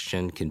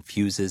question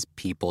confuses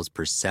people's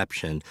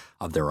perception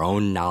of their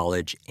own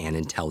knowledge and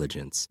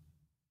intelligence.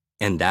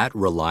 And that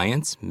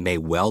reliance may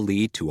well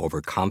lead to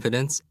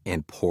overconfidence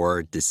and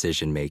poor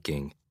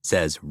decision-making,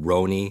 says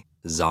Roni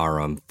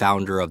Zarum,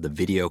 founder of the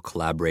video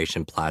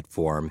collaboration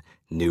platform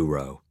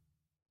Neuro.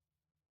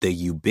 The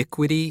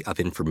ubiquity of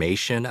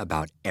information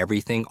about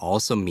everything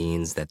also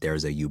means that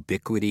there's a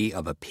ubiquity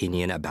of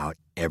opinion about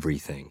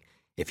everything.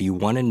 If you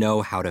want to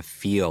know how to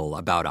feel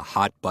about a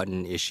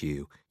hot-button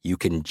issue, you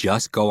can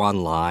just go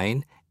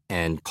online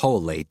and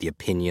collate the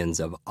opinions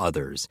of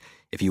others.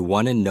 If you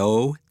want to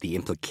know the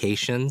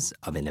implications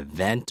of an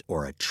event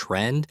or a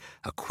trend,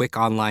 a quick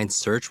online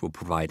search will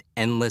provide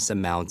endless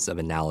amounts of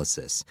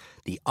analysis.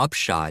 The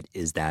upshot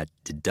is that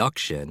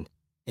deduction,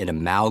 an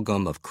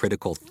amalgam of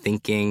critical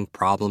thinking,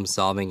 problem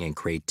solving, and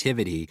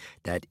creativity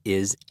that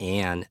is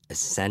an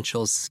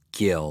essential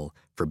skill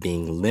for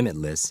being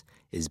limitless,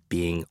 is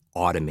being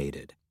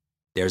automated.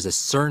 There's a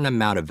certain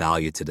amount of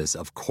value to this,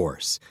 of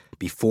course.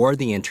 Before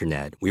the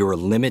internet, we were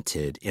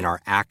limited in our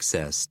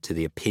access to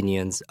the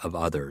opinions of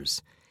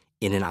others.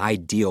 In an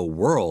ideal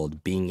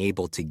world, being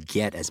able to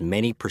get as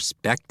many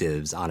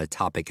perspectives on a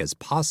topic as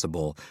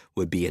possible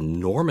would be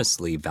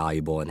enormously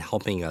valuable in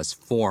helping us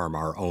form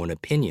our own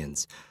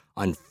opinions.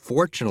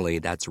 Unfortunately,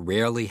 that's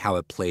rarely how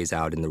it plays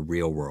out in the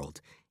real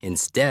world.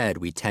 Instead,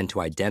 we tend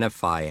to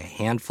identify a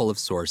handful of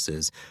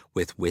sources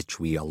with which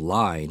we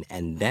align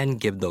and then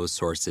give those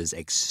sources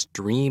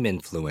extreme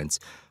influence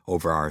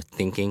over our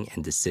thinking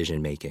and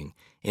decision-making.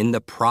 In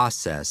the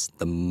process,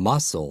 the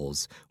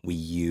muscles we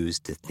use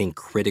to think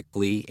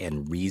critically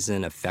and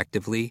reason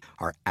effectively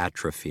are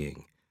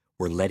atrophying.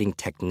 We're letting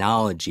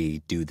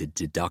technology do the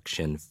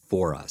deduction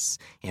for us.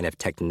 And if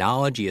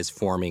technology is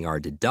forming our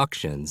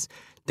deductions,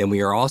 then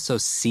we are also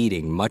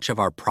ceding much of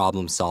our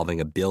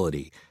problem-solving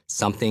ability,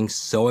 something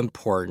so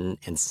important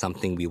and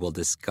something we will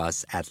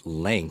discuss at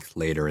length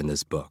later in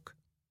this book.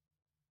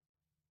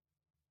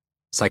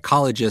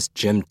 Psychologist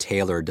Jim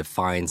Taylor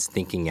defines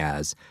thinking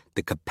as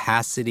the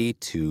capacity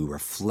to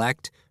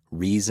reflect,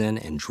 reason,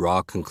 and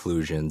draw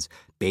conclusions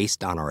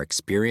based on our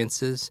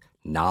experiences,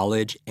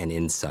 knowledge, and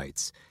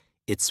insights.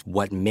 It's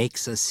what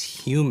makes us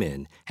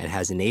human and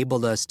has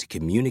enabled us to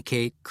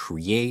communicate,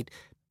 create,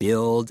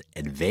 build,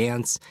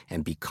 advance,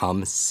 and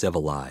become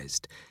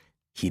civilized.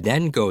 He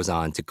then goes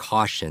on to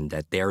caution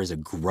that there is a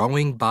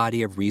growing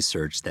body of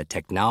research that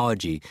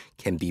technology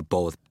can be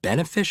both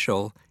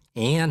beneficial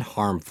and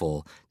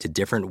harmful to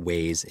different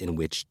ways in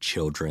which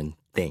children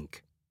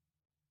think.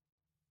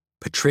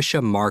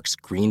 Patricia Marks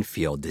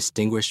Greenfield,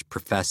 Distinguished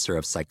Professor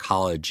of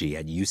Psychology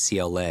at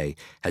UCLA,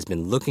 has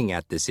been looking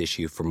at this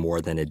issue for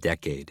more than a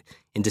decade.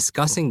 In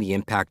discussing the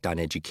impact on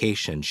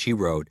education, she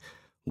wrote,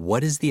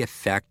 "What is the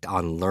effect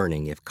on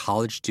learning if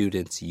college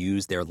students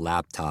use their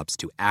laptops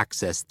to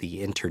access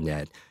the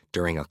internet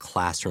during a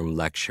classroom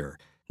lecture?"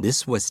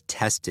 This was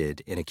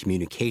tested in a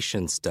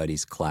communication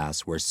studies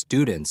class where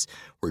students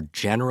were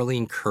generally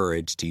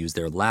encouraged to use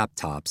their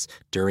laptops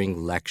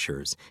during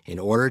lectures in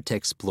order to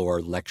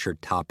explore lecture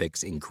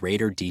topics in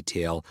greater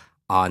detail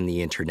on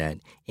the internet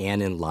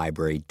and in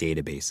library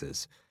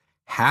databases.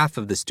 Half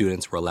of the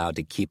students were allowed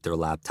to keep their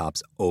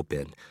laptops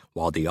open,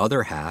 while the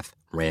other half,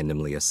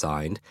 randomly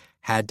assigned,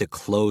 had to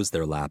close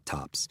their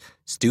laptops.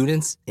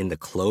 Students in the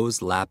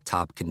closed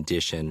laptop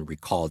condition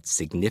recalled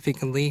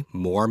significantly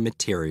more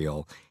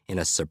material in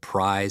a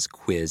surprise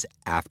quiz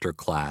after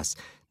class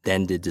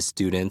than did the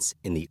students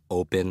in the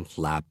open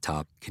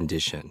laptop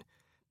condition.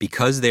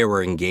 Because they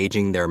were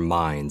engaging their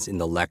minds in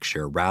the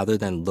lecture rather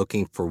than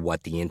looking for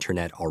what the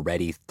internet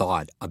already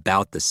thought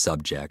about the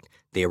subject,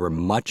 they were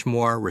much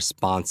more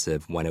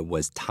responsive when it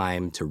was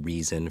time to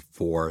reason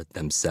for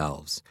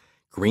themselves.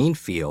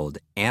 Greenfield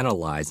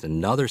analyzed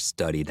another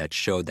study that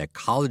showed that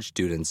college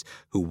students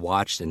who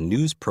watched a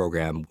news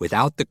program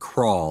without the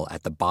crawl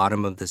at the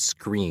bottom of the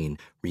screen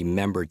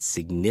remembered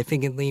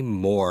significantly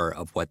more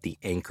of what the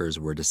anchors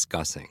were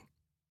discussing.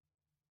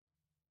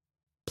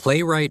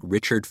 Playwright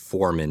Richard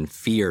Foreman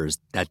fears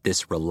that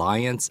this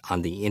reliance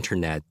on the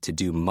internet to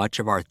do much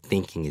of our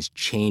thinking is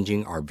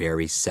changing our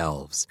very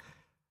selves.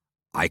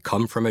 "I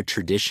come from a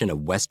tradition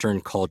of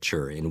Western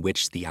culture in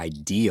which the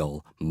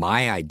ideal,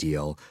 my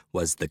ideal,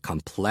 was the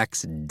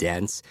complex,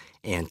 dense,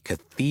 and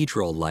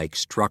cathedral-like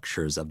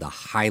structures of the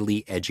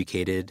highly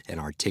educated and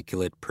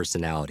articulate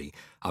personality,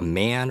 a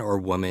man or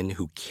woman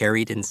who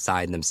carried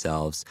inside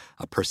themselves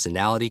a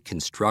personality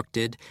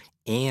constructed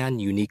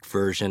and unique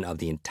version of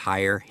the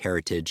entire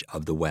heritage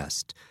of the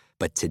West.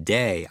 But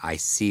today I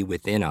see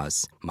within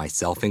us,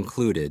 myself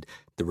included,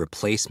 the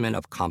replacement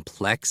of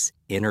complex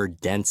inner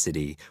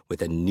density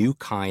with a new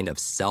kind of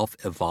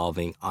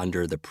self-evolving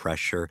under the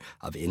pressure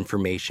of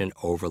information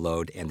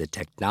overload and the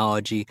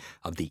technology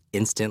of the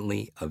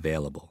instantly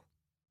available."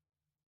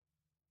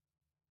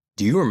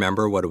 Do you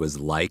remember what it was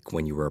like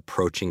when you were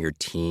approaching your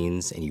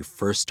teens and you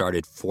first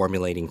started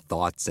formulating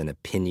thoughts and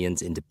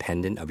opinions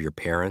independent of your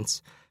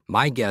parents?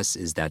 My guess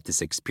is that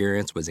this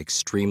experience was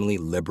extremely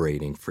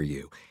liberating for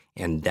you,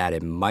 and that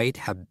it might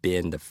have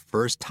been the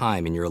first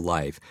time in your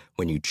life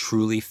when you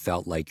truly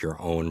felt like your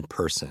own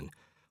person.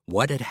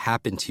 What had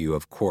happened to you,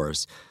 of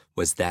course,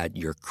 was that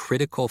your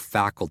critical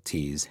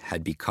faculties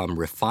had become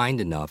refined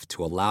enough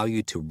to allow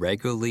you to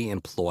regularly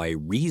employ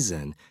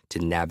reason to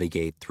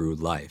navigate through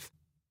life.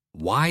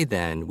 Why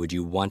then would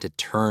you want to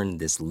turn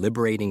this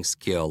liberating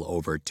skill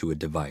over to a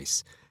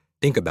device?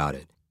 Think about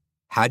it.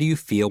 How do you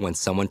feel when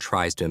someone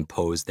tries to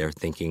impose their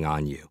thinking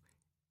on you?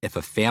 If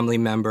a family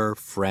member,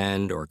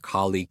 friend, or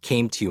colleague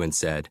came to you and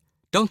said,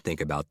 "Don't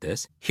think about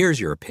this, here's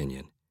your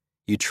opinion,"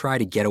 you try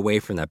to get away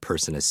from that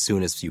person as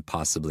soon as you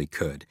possibly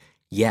could.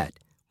 Yet,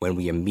 when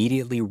we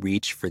immediately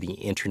reach for the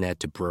internet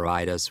to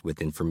provide us with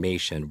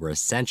information, we're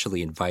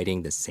essentially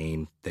inviting the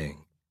same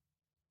thing.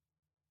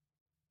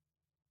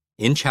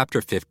 In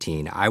Chapter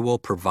 15, I will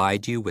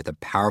provide you with a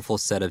powerful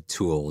set of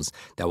tools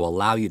that will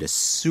allow you to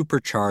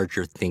supercharge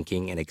your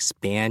thinking and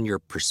expand your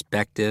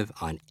perspective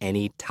on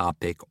any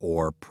topic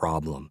or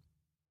problem.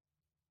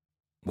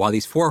 While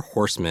these four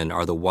horsemen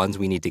are the ones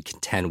we need to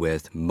contend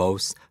with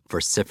most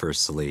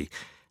vociferously,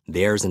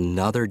 there's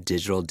another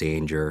digital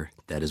danger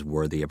that is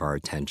worthy of our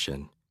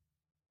attention.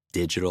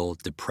 Digital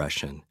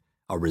depression,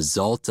 a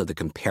result of the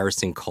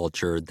comparison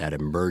culture that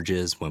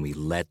emerges when we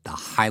let the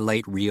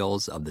highlight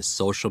reels of the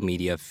social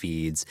media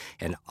feeds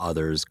and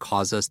others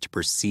cause us to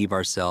perceive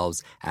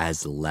ourselves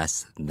as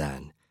less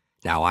than.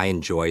 Now, I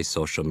enjoy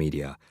social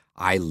media.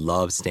 I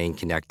love staying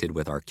connected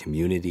with our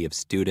community of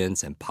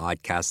students and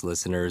podcast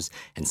listeners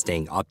and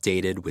staying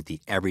updated with the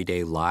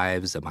everyday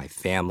lives of my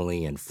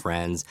family and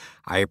friends.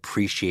 I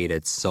appreciate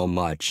it so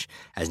much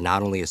as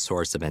not only a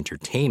source of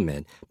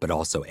entertainment, but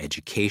also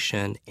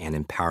education and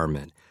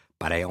empowerment.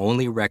 But I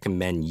only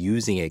recommend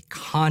using it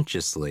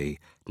consciously,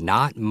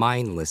 not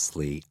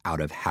mindlessly out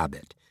of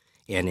habit,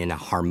 and in a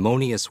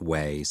harmonious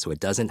way so it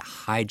doesn't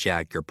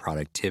hijack your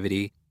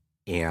productivity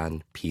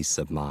and peace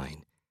of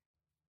mind.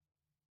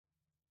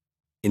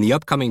 In the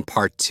upcoming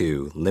Part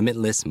 2,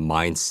 Limitless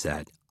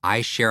Mindset,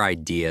 I share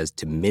ideas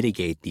to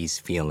mitigate these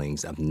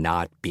feelings of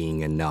not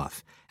being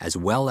enough, as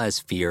well as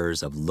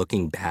fears of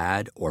looking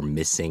bad or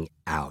missing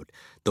out.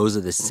 Those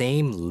are the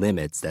same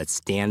limits that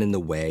stand in the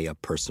way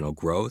of personal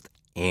growth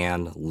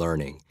and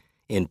learning.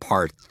 In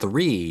Part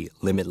 3,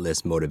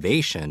 Limitless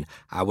Motivation,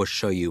 I will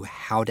show you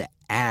how to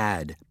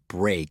add,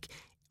 break,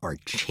 or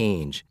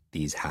change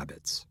these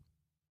habits.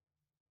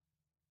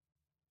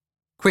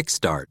 Quick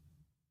start.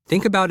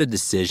 Think about a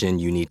decision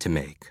you need to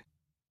make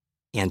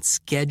and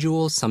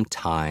schedule some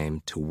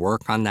time to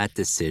work on that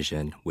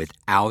decision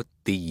without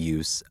the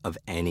use of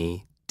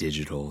any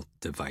digital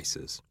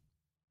devices.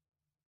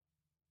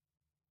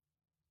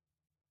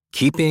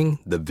 Keeping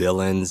the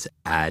villains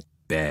at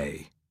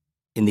bay.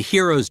 In the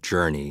hero's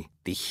journey,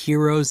 the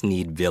heroes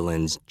need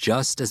villains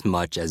just as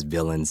much as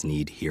villains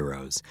need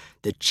heroes.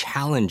 The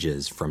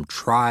challenges from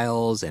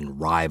trials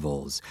and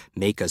rivals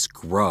make us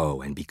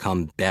grow and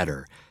become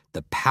better.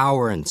 The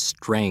power and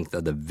strength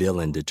of the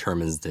villain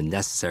determines the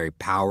necessary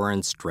power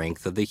and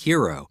strength of the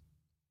hero.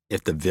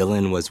 If the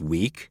villain was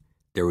weak,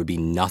 there would be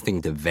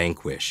nothing to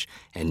vanquish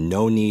and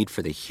no need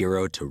for the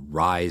hero to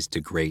rise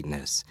to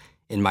greatness.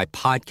 In my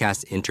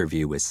podcast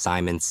interview with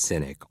Simon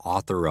Sinek,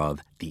 author of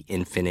The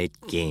Infinite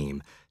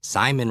Game,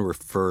 Simon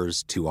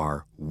refers to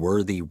our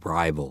worthy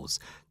rivals,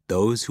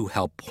 those who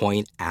help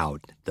point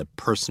out the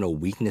personal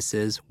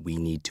weaknesses we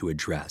need to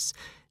address.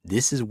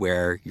 This is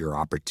where your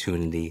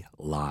opportunity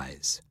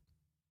lies.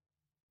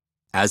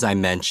 As I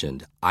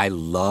mentioned, I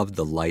love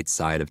the light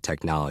side of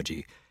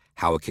technology,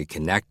 how it can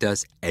connect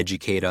us,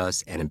 educate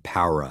us, and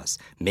empower us,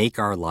 make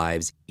our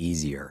lives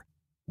easier.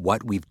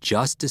 What we've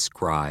just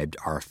described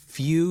are a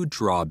few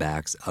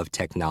drawbacks of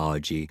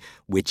technology,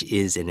 which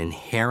is an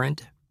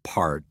inherent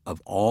part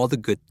of all the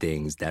good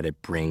things that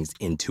it brings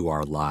into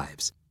our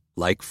lives.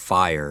 Like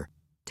fire,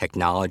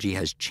 technology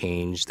has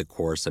changed the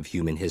course of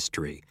human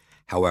history.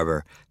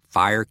 However,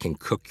 fire can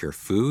cook your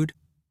food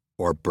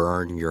or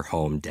burn your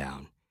home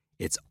down.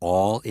 It's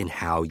all in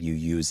how you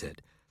use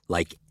it.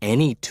 Like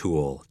any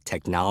tool,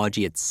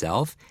 technology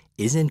itself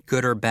isn't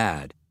good or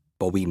bad,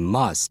 but we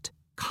must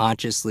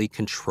consciously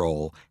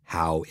control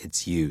how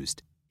it's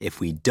used. If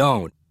we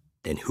don't,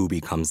 then who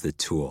becomes the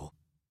tool?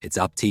 It's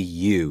up to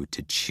you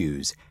to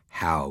choose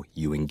how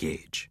you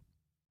engage.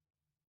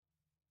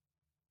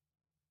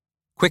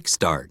 Quick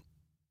start.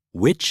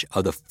 Which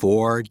of the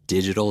 4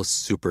 digital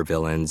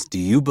supervillains do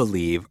you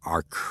believe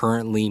are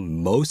currently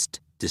most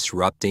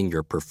disrupting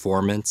your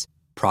performance,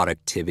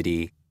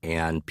 productivity,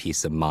 and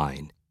peace of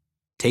mind?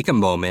 Take a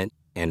moment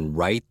and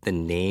write the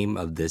name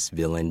of this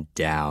villain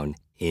down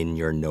in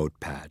your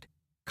notepad.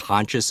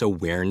 Conscious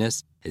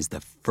awareness is the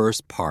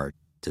first part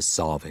to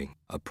solving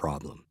a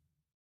problem.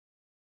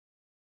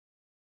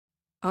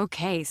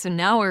 Okay, so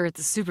now we're at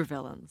the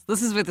supervillains.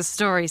 This is where the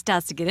story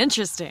starts to get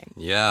interesting.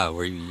 Yeah,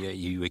 where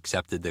you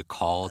accepted the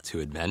call to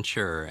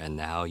adventure, and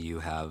now you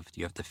have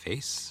to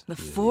face The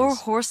 4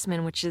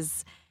 horsemen, which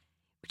is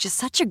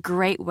such a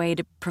great way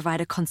to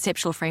provide a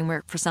conceptual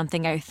framework for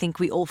something I think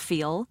we all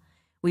feel,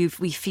 We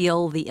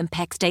feel the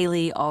impacts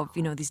daily of,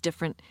 these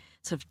different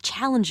sort of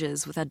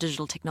challenges with our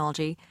digital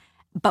technology,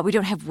 but we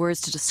don't have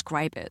words to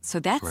describe it. So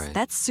Right.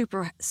 that's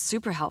super,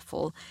 super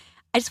helpful.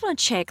 I just want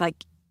to check,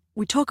 like,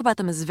 we talk about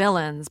them as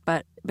villains,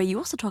 but you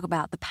also talk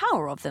about the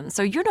power of them.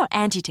 So you're not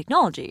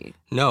anti-technology.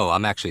 No,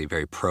 I'm actually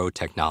very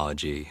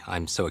pro-technology.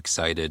 I'm so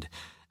excited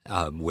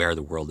where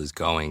the world is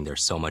going.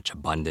 There's so much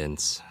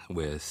abundance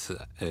with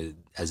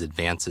as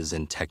advances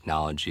in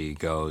technology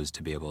goes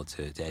to be able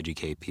to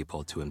educate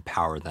people, to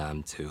empower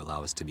them, to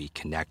allow us to be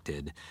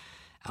connected.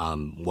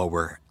 What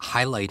we're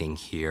highlighting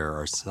here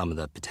are some of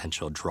the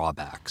potential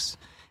drawbacks.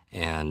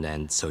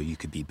 And so you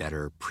could be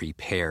better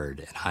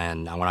prepared.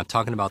 And when I'm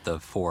talking about the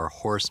four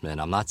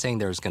horsemen, I'm not saying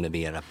there's going to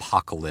be an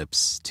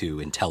apocalypse to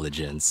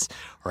intelligence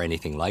or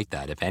anything like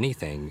that. If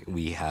anything,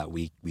 we have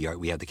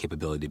the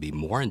capability to be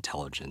more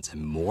intelligent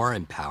and more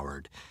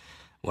empowered.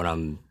 What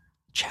I'm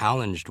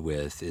challenged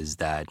with is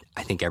that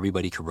I think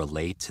everybody could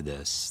relate to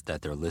this,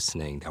 that they're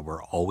listening, that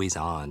we're always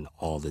on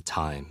all the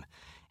time.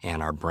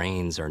 And our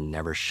brains are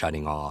never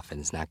shutting off, and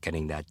it's not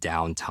getting that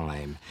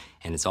downtime.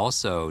 And it's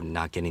also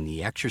not getting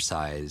the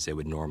exercise it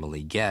would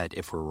normally get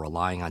if we're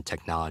relying on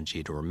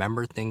technology to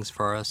remember things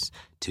for us,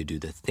 to do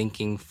the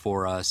thinking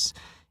for us,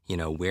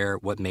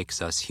 what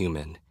makes us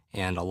human.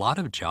 And a lot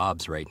of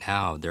jobs right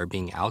now, they're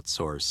being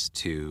outsourced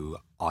to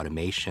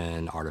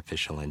automation,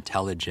 artificial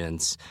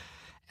intelligence,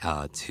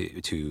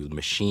 to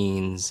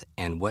machines.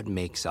 And what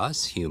makes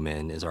us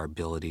human is our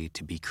ability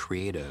to be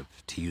creative,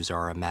 to use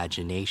our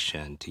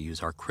imagination, to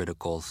use our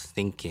critical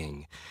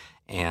thinking.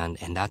 And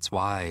that's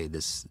why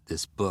this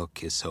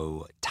book is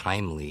so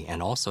timely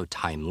and also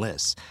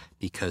timeless,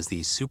 because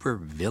these super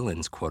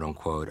villains, quote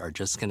unquote, are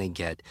just going to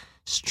get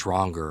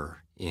stronger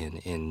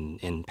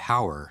in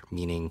power,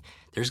 meaning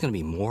there's going to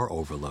be more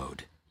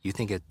overload. You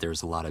think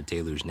there's a lot of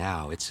deluge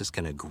now, it's just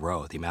going to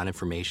grow. The amount of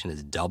information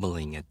is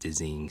doubling at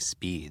dizzying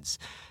speeds.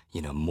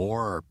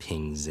 More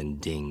pings and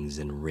dings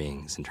and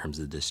rings in terms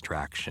of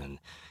distraction.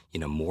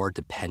 More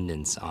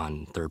dependence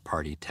on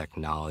third-party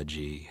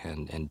technology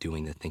and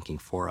doing the thinking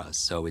for us.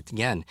 So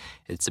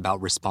it's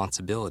about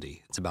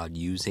responsibility. It's about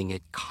using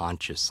it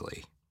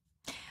consciously.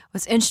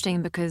 It's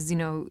interesting because,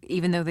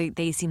 even though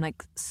they seem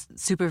like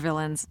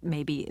supervillains,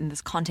 maybe in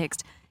this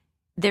context,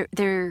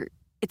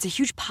 it's a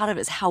huge part of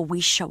it is how we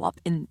show up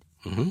in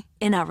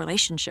our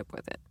relationship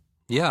with it.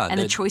 Yeah. And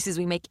the choices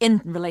we make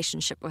in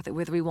relationship with it,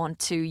 whether we want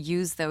to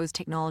use those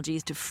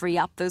technologies to free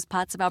up those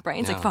parts of our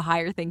brains, like for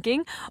higher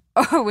thinking,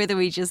 or whether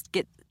we just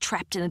get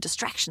trapped in a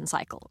distraction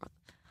cycle.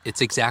 It's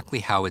exactly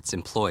how it's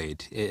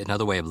employed.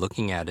 Another way of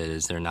looking at it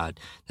is they're not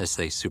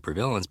necessarily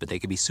supervillains, but they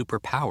could be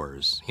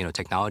superpowers.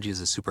 Technology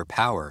is a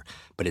superpower,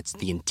 but it's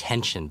the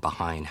intention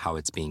behind how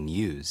it's being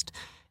used.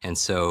 And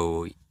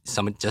so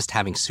just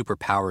having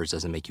superpowers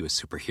doesn't make you a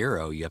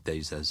superhero. You have to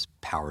use those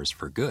powers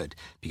for good,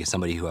 because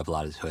somebody who has a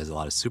lot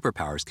of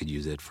superpowers could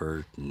use it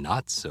for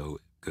not so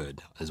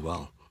good as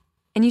well.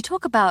 And you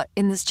talk about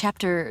in this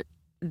chapter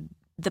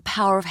the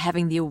power of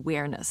having the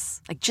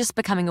awareness, like just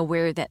becoming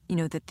aware that,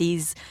 that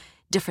these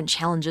different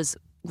challenges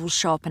will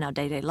show up in our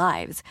day-to-day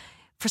lives.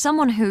 For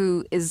someone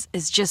who is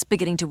just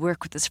beginning to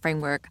work with this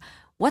framework,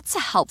 what's a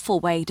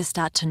helpful way to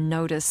start to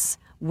notice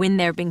when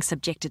they're being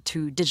subjected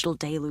to digital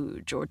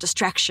deluge or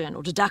distraction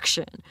or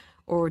deduction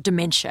or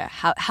dementia?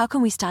 How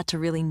can we start to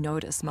really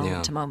notice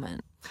moment to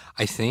moment?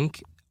 I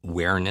think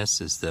awareness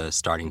is the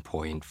starting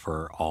point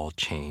for all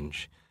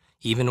change.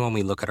 Even when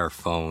we look at our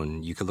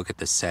phone, you could look at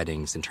the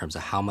settings in terms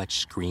of how much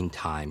screen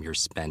time you're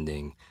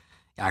spending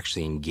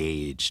actually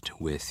engaged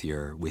with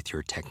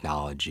your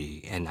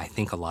technology. And I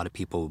think a lot of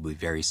people will be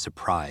very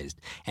surprised.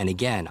 And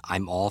again,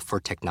 I'm all for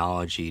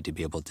technology to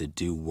be able to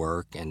do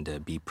work and to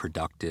be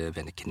productive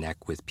and to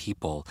connect with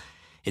people.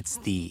 It's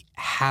the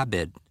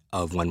habit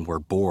of when we're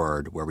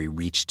bored where we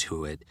reach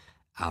to it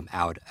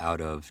out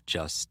of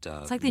just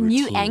it's like the routine.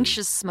 new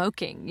anxious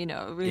smoking, you've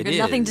got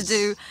nothing to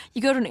do.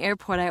 You go to an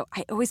airport,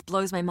 I always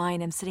blows my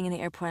mind. I'm sitting in the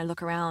airport, I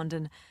look around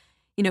and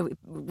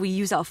we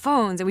use our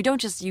phones and we don't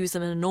just use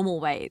them in a normal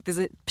way. There's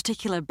a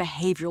particular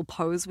behavioral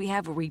pose we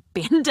have where we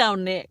bend our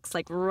necks,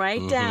 like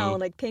right down,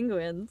 like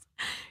penguins.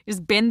 You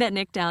just bend that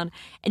neck down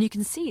and you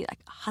can see like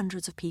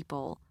hundreds of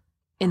people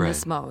in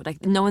this mode.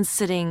 Like no one's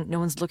sitting, no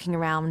one's looking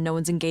around, no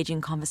one's engaging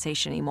in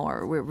conversation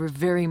anymore. We're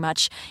very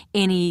much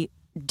any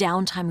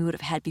downtime we would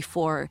have had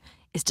before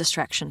is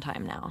distraction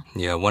time now.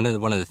 Yeah, one of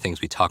the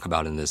things we talk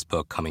about in this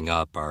book coming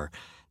up are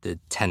the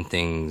 10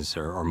 things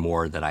or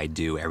more that I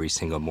do every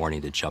single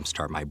morning to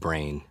jumpstart my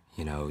brain.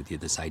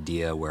 This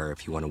idea where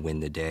if you want to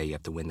win the day, you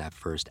have to win that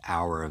first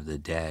hour of the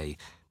day.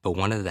 But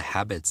one of the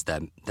habits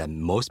that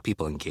most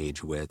people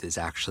engage with is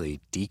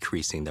actually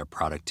decreasing their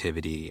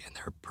productivity and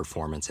their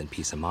performance and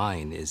peace of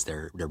mind is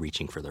they're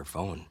reaching for their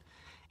phone.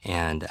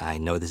 And I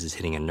know this is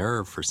hitting a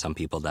nerve for some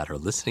people that are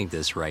listening to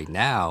this right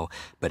now,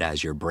 but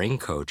as your brain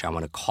coach, I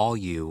want to call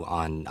you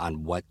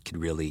on what could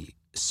really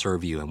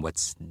serve you and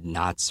what's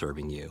not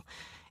serving you.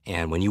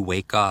 And when you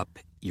wake up,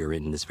 you're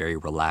in this very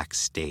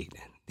relaxed state,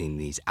 in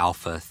these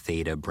alpha,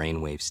 theta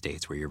brainwave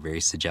states where you're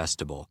very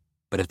suggestible.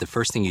 But if the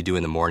first thing you do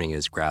in the morning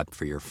is grab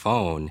for your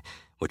phone,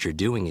 what you're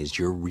doing is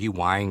you're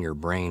rewiring your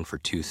brain for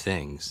two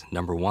things.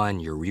 Number one,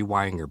 you're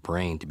rewiring your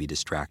brain to be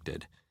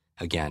distracted.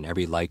 Again,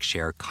 every like,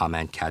 share,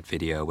 comment, cat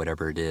video,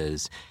 whatever it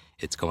is,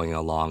 it's going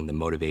along the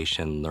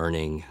motivation,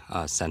 learning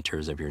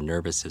centers of your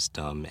nervous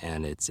system,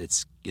 and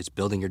it's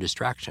building your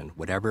distraction.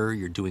 Whatever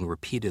you're doing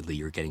repeatedly,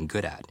 you're getting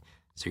good at.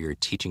 So you're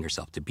teaching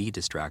yourself to be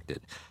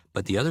distracted.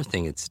 But the other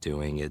thing it's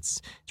doing,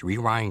 it's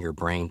rewiring your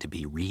brain to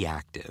be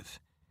reactive,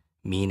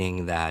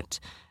 meaning that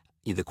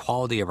the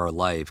quality of our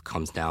life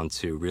comes down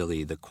to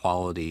really the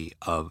quality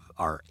of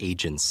our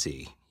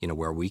agency,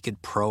 where we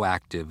could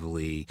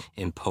proactively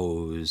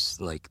impose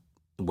like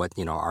what,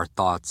 our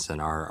thoughts and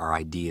our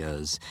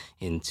ideas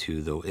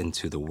into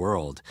the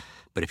world.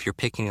 But if you're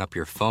picking up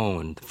your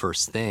phone the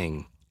first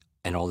thing,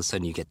 and all of a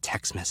sudden you get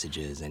text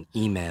messages and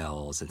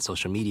emails and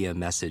social media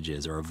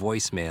messages or a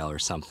voicemail or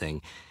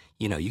something,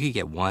 you could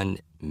get one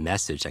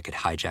message that could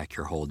hijack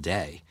your whole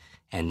day.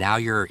 And now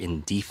you're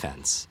in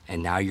defense,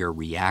 and now you're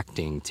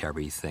reacting to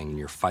everything, and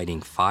you're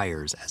fighting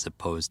fires as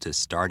opposed to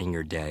starting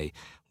your day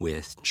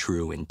with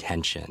true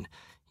intention,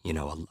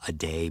 a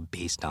day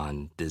based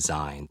on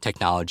design.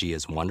 Technology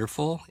is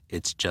wonderful.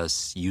 It's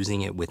just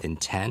using it with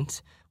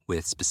intent,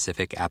 with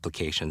specific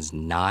applications,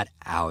 not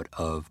out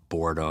of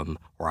boredom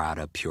or out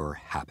of pure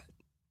habit.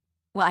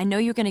 Well, I know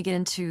you're going to get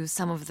into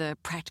some of the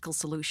practical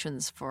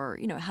solutions for,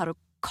 how to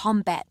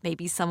combat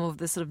maybe some of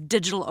the sort of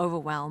digital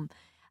overwhelm.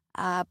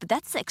 But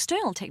that's the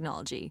external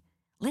technology.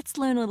 Let's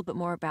learn a little bit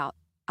more about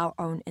our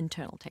own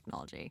internal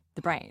technology,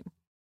 the brain.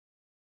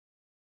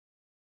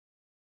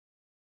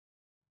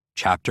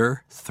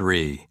 Chapter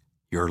 3,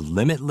 Your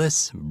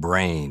Limitless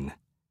Brain.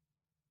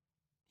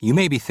 You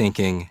may be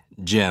thinking,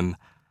 Jim,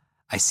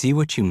 I see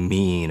what you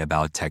mean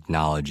about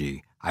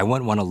technology. I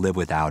wouldn't want to live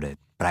without it,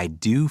 but I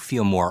do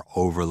feel more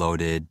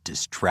overloaded,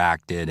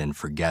 distracted, and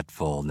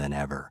forgetful than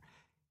ever.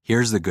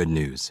 Here's the good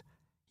news.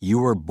 You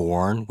were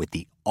born with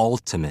the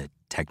ultimate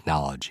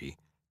technology,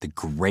 the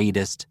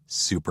greatest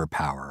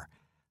superpower.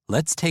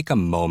 Let's take a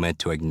moment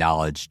to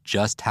acknowledge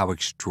just how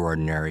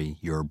extraordinary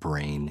your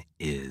brain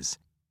is.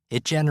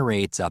 It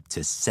generates up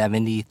to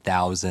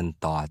 70,000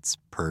 thoughts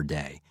per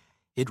day.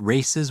 It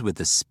races with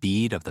the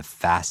speed of the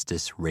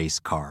fastest race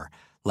car.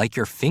 Like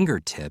your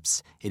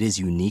fingertips, it is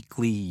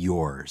uniquely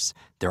yours.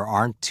 There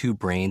aren't two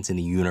brains in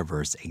the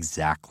universe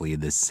exactly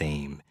the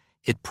same.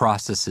 It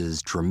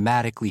processes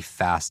dramatically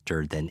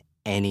faster than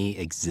any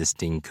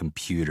existing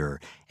computer,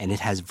 and it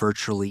has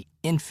virtually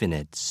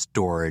infinite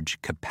storage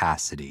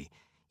capacity.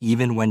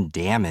 Even when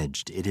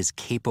damaged, it is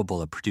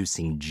capable of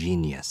producing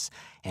genius.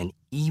 And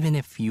even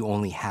if you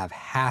only have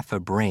half a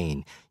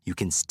brain, you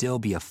can still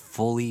be a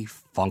fully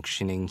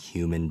functioning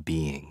human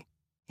being.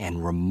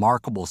 And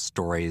remarkable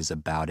stories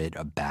about it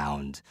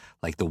abound,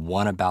 like the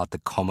one about the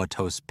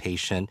comatose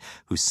patient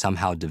who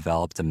somehow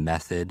developed a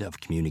method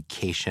of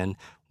communication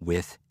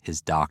with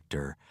his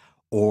doctor,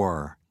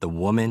 or the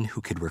woman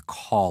who could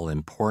recall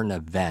important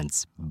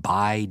events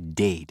by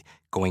date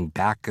going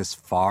back as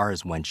far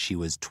as when she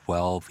was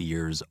 12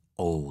 years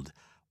old,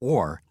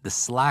 or the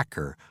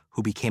slacker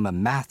who became a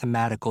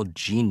mathematical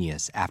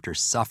genius after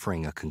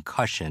suffering a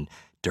concussion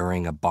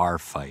during a bar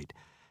fight.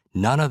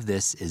 None of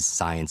this is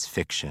science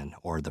fiction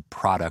or the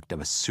product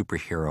of a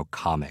superhero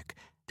comic.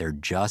 They're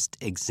just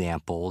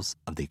examples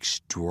of the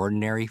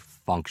extraordinary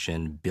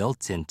function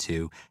built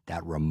into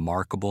that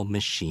remarkable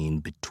machine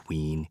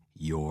between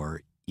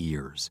your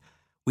ears.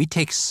 We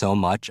take so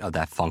much of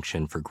that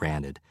function for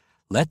granted.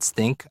 Let's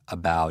think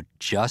about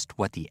just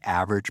what the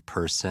average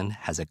person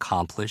has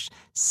accomplished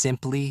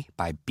simply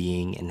by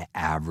being an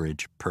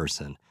average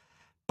person.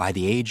 By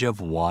the age of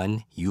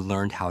 1, you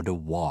learned how to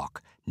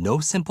walk. No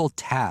simple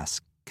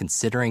task,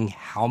 considering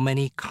how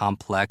many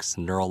complex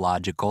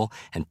neurological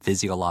and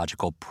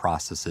physiological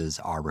processes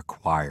are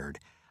required.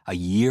 A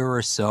year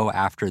or so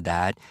after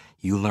that,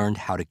 you learned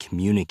how to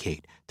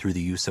communicate through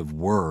the use of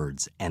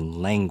words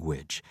and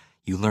language.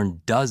 You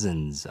learned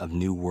dozens of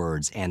new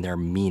words and their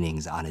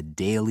meanings on a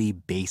daily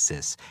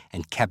basis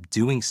and kept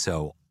doing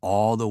so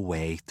all the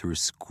way through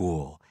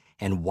school.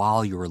 And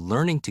while you were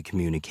learning to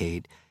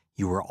communicate,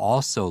 you were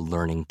also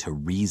learning to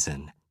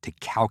reason, to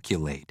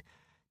calculate,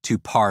 to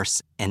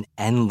parse an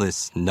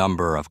endless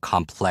number of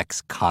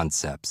complex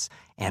concepts.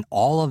 And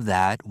all of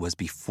that was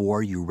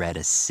before you read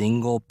a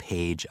single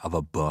page of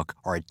a book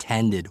or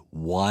attended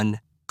one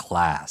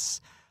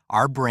class.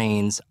 Our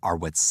brains are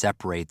what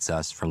separates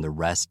us from the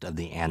rest of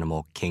the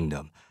animal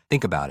kingdom.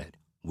 Think about it.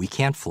 We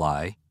can't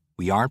fly.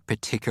 We aren't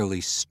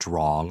particularly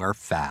strong or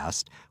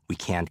fast. We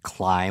can't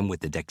climb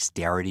with the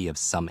dexterity of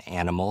some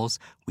animals.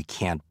 We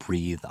can't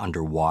breathe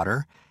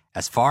underwater.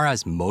 As far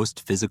as most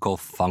physical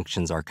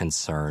functions are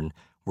concerned,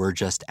 we're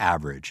just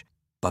average.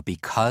 But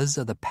because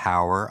of the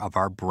power of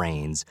our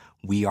brains,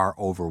 we are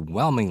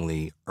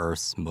overwhelmingly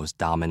Earth's most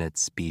dominant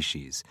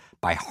species.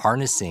 By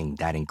harnessing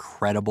that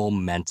incredible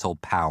mental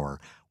power,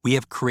 we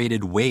have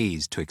created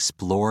ways to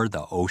explore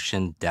the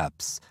ocean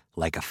depths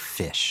like a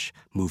fish,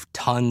 move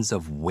tons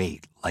of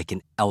weight like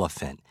an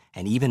elephant,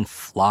 and even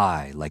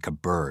fly like a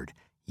bird.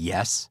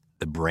 Yes,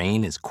 the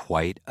brain is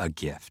quite a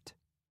gift.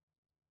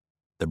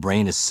 The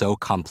brain is so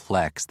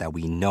complex that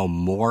we know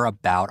more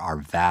about our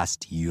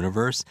vast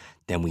universe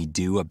than we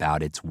do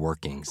about its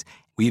workings.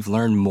 We've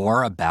learned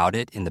more about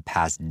it in the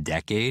past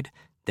decade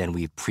than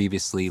we've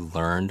previously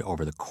learned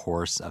over the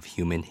course of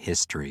human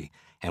history.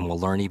 And we'll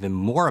learn even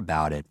more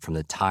about it from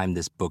the time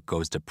this book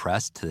goes to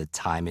press to the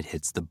time it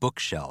hits the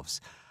bookshelves.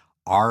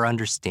 Our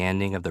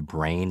understanding of the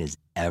brain is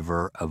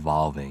ever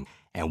evolving,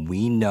 and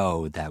we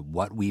know that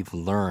what we've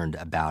learned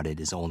about it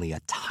is only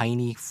a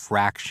tiny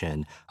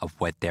fraction of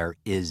what there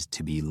is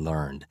to be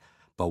learned.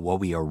 But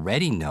what we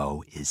already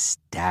know is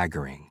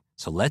staggering.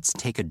 So let's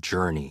take a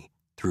journey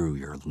through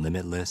your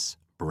limitless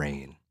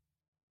brain.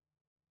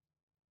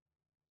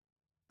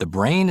 The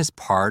brain is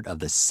part of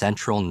the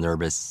central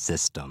nervous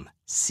system,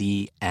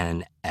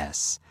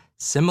 CNS.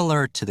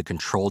 Similar to the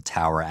control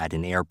tower at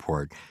an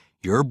airport,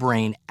 your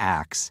brain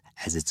acts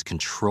as its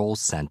control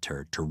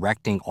center,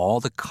 directing all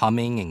the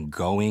coming and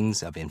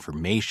goings of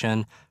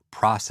information,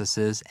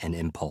 processes, and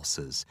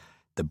impulses.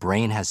 The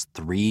brain has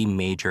three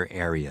major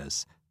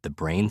areas: the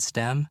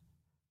brainstem,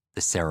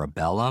 the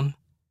cerebellum,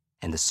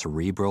 and the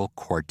cerebral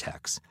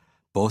cortex.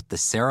 Both the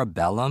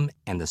cerebellum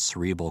and the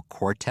cerebral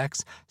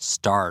cortex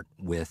start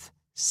with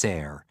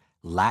cere,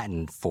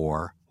 Latin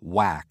for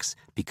wax,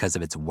 because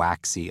of its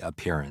waxy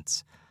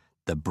appearance.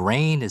 The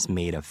brain is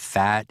made of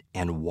fat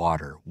and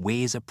water,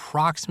 weighs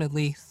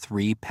approximately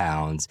 3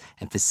 pounds,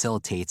 and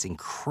facilitates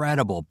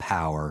incredible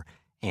power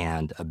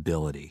and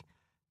ability.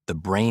 The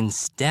brain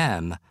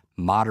stem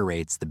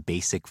moderates the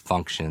basic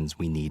functions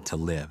we need to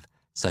live,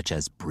 such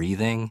as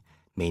breathing,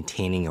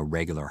 maintaining a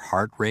regular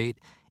heart rate,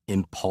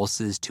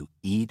 impulses to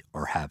eat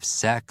or have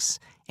sex,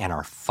 and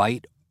our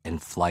fight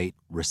and flight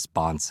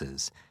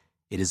responses.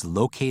 It is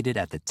located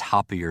at the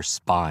top of your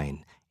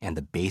spine and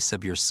the base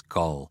of your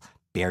skull,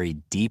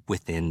 buried deep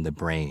within the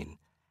brain.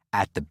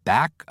 At the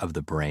back of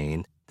the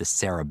brain, the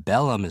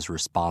cerebellum is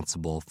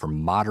responsible for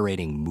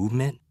moderating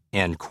movement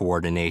and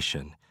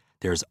coordination.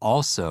 There's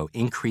also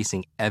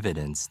increasing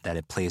evidence that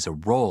it plays a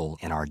role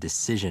in our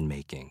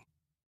decision-making.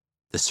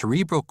 The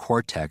cerebral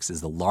cortex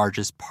is the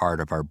largest part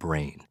of our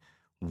brain,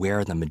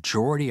 where the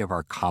majority of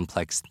our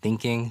complex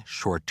thinking,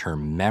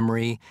 short-term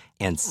memory,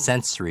 and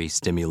sensory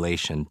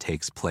stimulation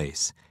takes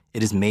place.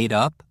 It is made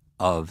up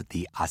of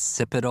the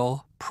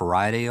occipital,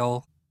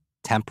 parietal,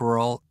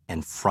 temporal,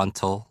 and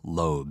frontal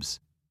lobes.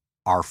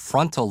 Our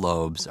frontal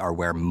lobes are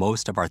where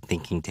most of our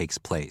thinking takes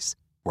place,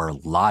 where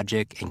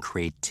logic and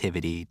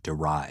creativity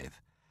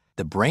derive.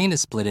 The brain is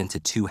split into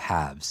two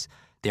halves.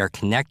 They are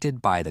connected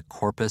by the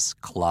corpus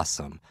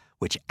callosum,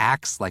 which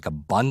acts like a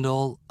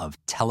bundle of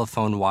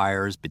telephone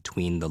wires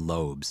between the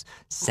lobes,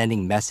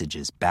 sending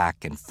messages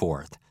back and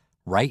forth.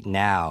 Right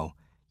now,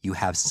 you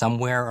have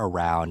somewhere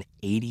around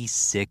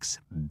 86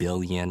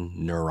 billion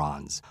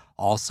neurons,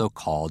 also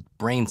called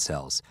brain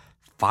cells,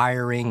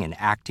 firing and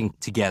acting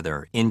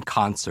together in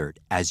concert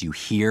as you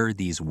hear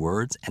these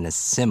words and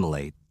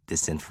assimilate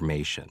this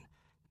information.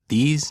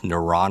 These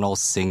neuronal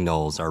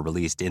signals are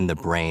released in the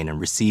brain and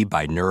received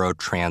by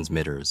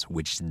neurotransmitters,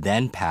 which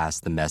then pass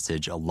the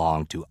message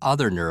along to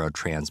other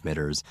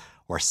neurotransmitters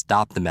or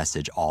stop the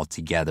message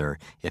altogether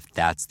if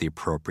that's the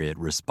appropriate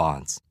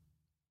response.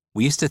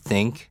 We used to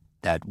think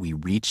that we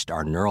reached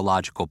our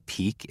neurological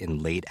peak in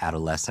late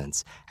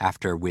adolescence,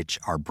 after which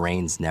our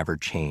brains never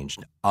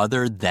changed,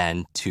 other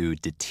than to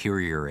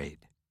deteriorate.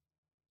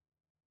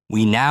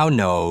 We now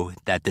know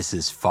that this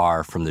is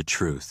far from the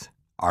truth.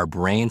 Our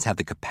brains have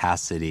the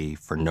capacity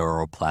for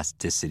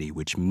neuroplasticity,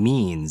 which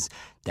means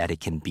that it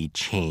can be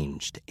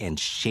changed and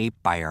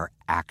shaped by our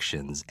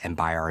actions and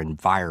by our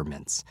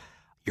environments.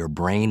 Your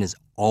brain is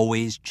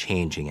always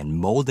changing and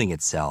molding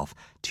itself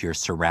to your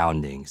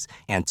surroundings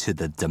and to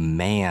the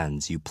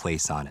demands you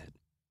place on it.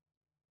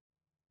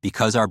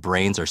 Because our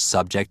brains are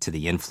subject to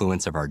the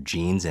influence of our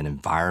genes and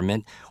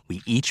environment,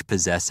 we each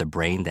possess a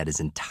brain that is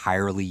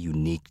entirely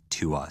unique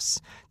to us.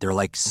 They're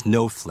like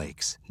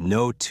snowflakes,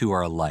 no two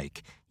are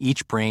alike.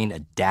 Each brain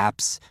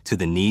adapts to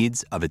the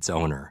needs of its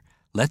owner.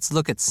 Let's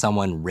look at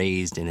someone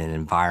raised in an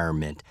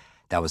environment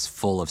that was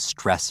full of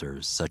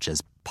stressors such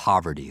as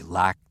poverty,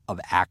 lack of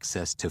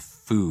access to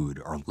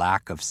food, or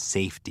lack of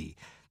safety.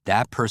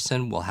 That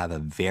person will have a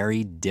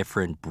very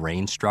different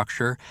brain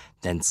structure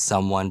than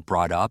someone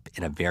brought up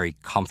in a very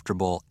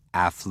comfortable,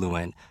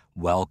 affluent,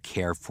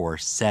 well-cared-for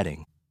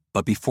setting.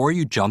 But before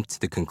you jump to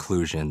the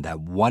conclusion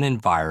that one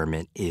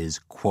environment is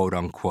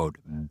quote-unquote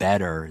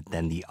better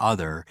than the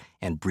other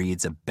and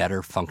breeds a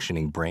better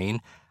functioning brain,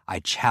 I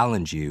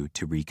challenge you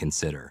to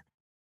reconsider.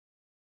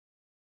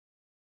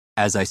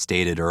 As I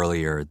stated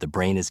earlier, the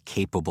brain is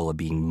capable of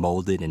being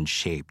molded and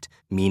shaped,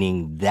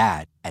 meaning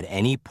that at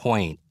any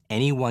point,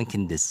 anyone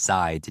can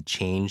decide to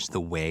change the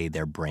way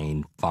their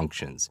brain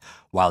functions.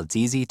 While it's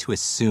easy to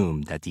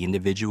assume that the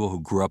individual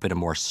who grew up in a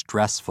more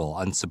stressful,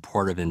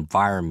 unsupportive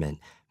environment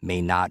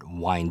may not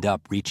wind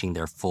up reaching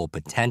their full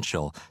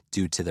potential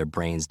due to their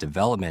brain's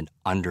development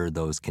under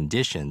those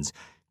conditions,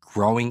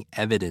 growing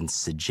evidence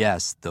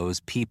suggests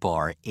those people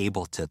are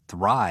able to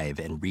thrive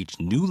and reach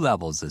new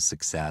levels of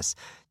success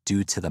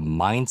due to the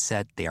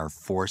mindset they are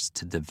forced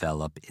to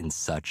develop in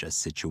such a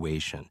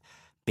situation.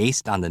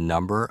 Based on the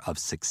number of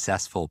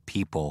successful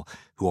people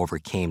who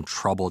overcame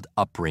troubled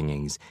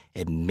upbringings,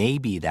 it may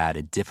be that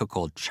a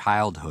difficult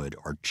childhood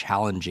or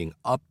challenging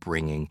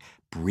upbringing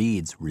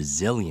breeds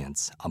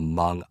resilience,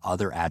 among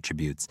other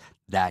attributes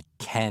that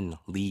can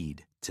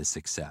lead to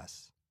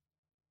success.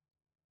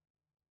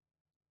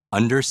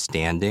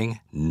 Understanding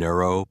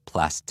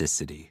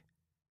neuroplasticity.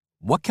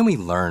 What can we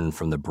learn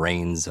from the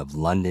brains of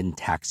London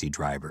taxi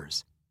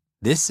drivers?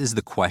 This is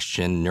the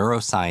question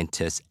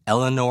neuroscientist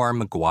Eleanor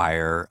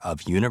Maguire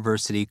of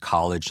University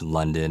College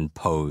London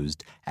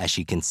posed as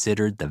she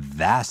considered the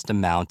vast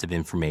amount of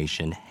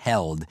information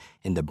held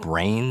in the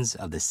brains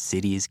of the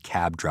city's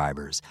cab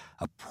drivers,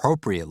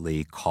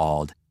 appropriately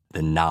called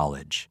the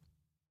knowledge.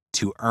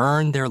 To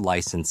earn their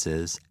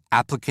licenses,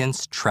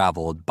 applicants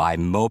traveled by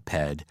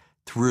moped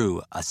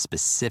through a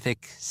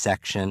specific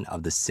section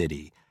of the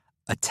city,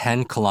 a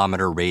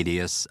 10-kilometer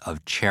radius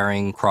of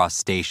Charing Cross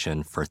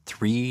Station, for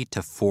 3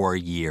 to 4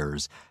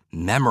 years,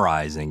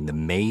 memorizing the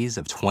maze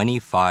of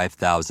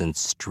 25,000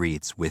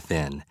 streets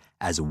within,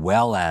 as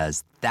well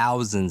as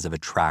thousands of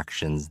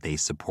attractions they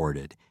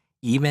supported.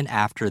 Even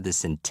after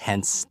this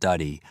intense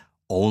study,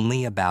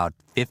 only about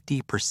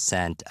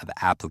 50% of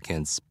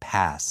applicants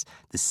pass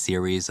the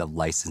series of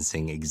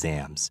licensing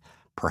exams.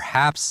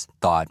 Perhaps,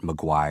 thought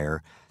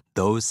Maguire,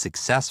 those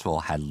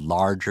successful had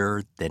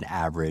larger than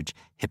average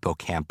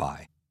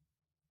hippocampi.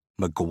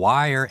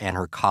 Maguire and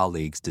her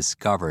colleagues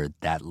discovered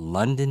that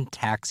London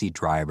taxi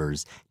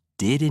drivers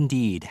did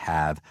indeed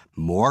have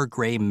more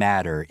gray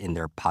matter in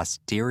their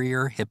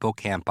posterior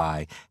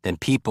hippocampi than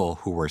people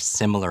who were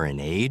similar in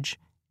age,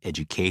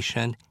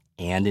 education,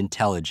 and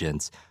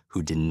intelligence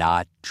who did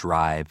not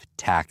drive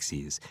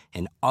taxis.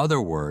 In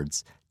other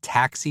words,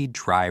 taxi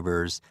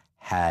drivers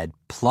had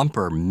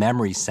plumper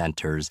memory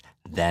centers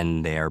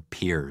than their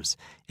peers.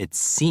 It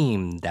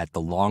seemed that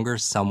the longer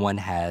someone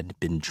had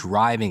been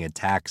driving a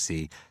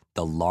taxi,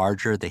 the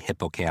larger the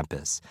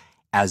hippocampus,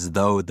 as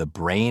though the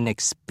brain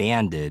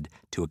expanded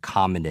to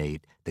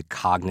accommodate the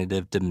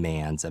cognitive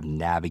demands of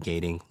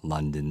navigating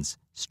London's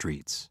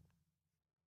streets.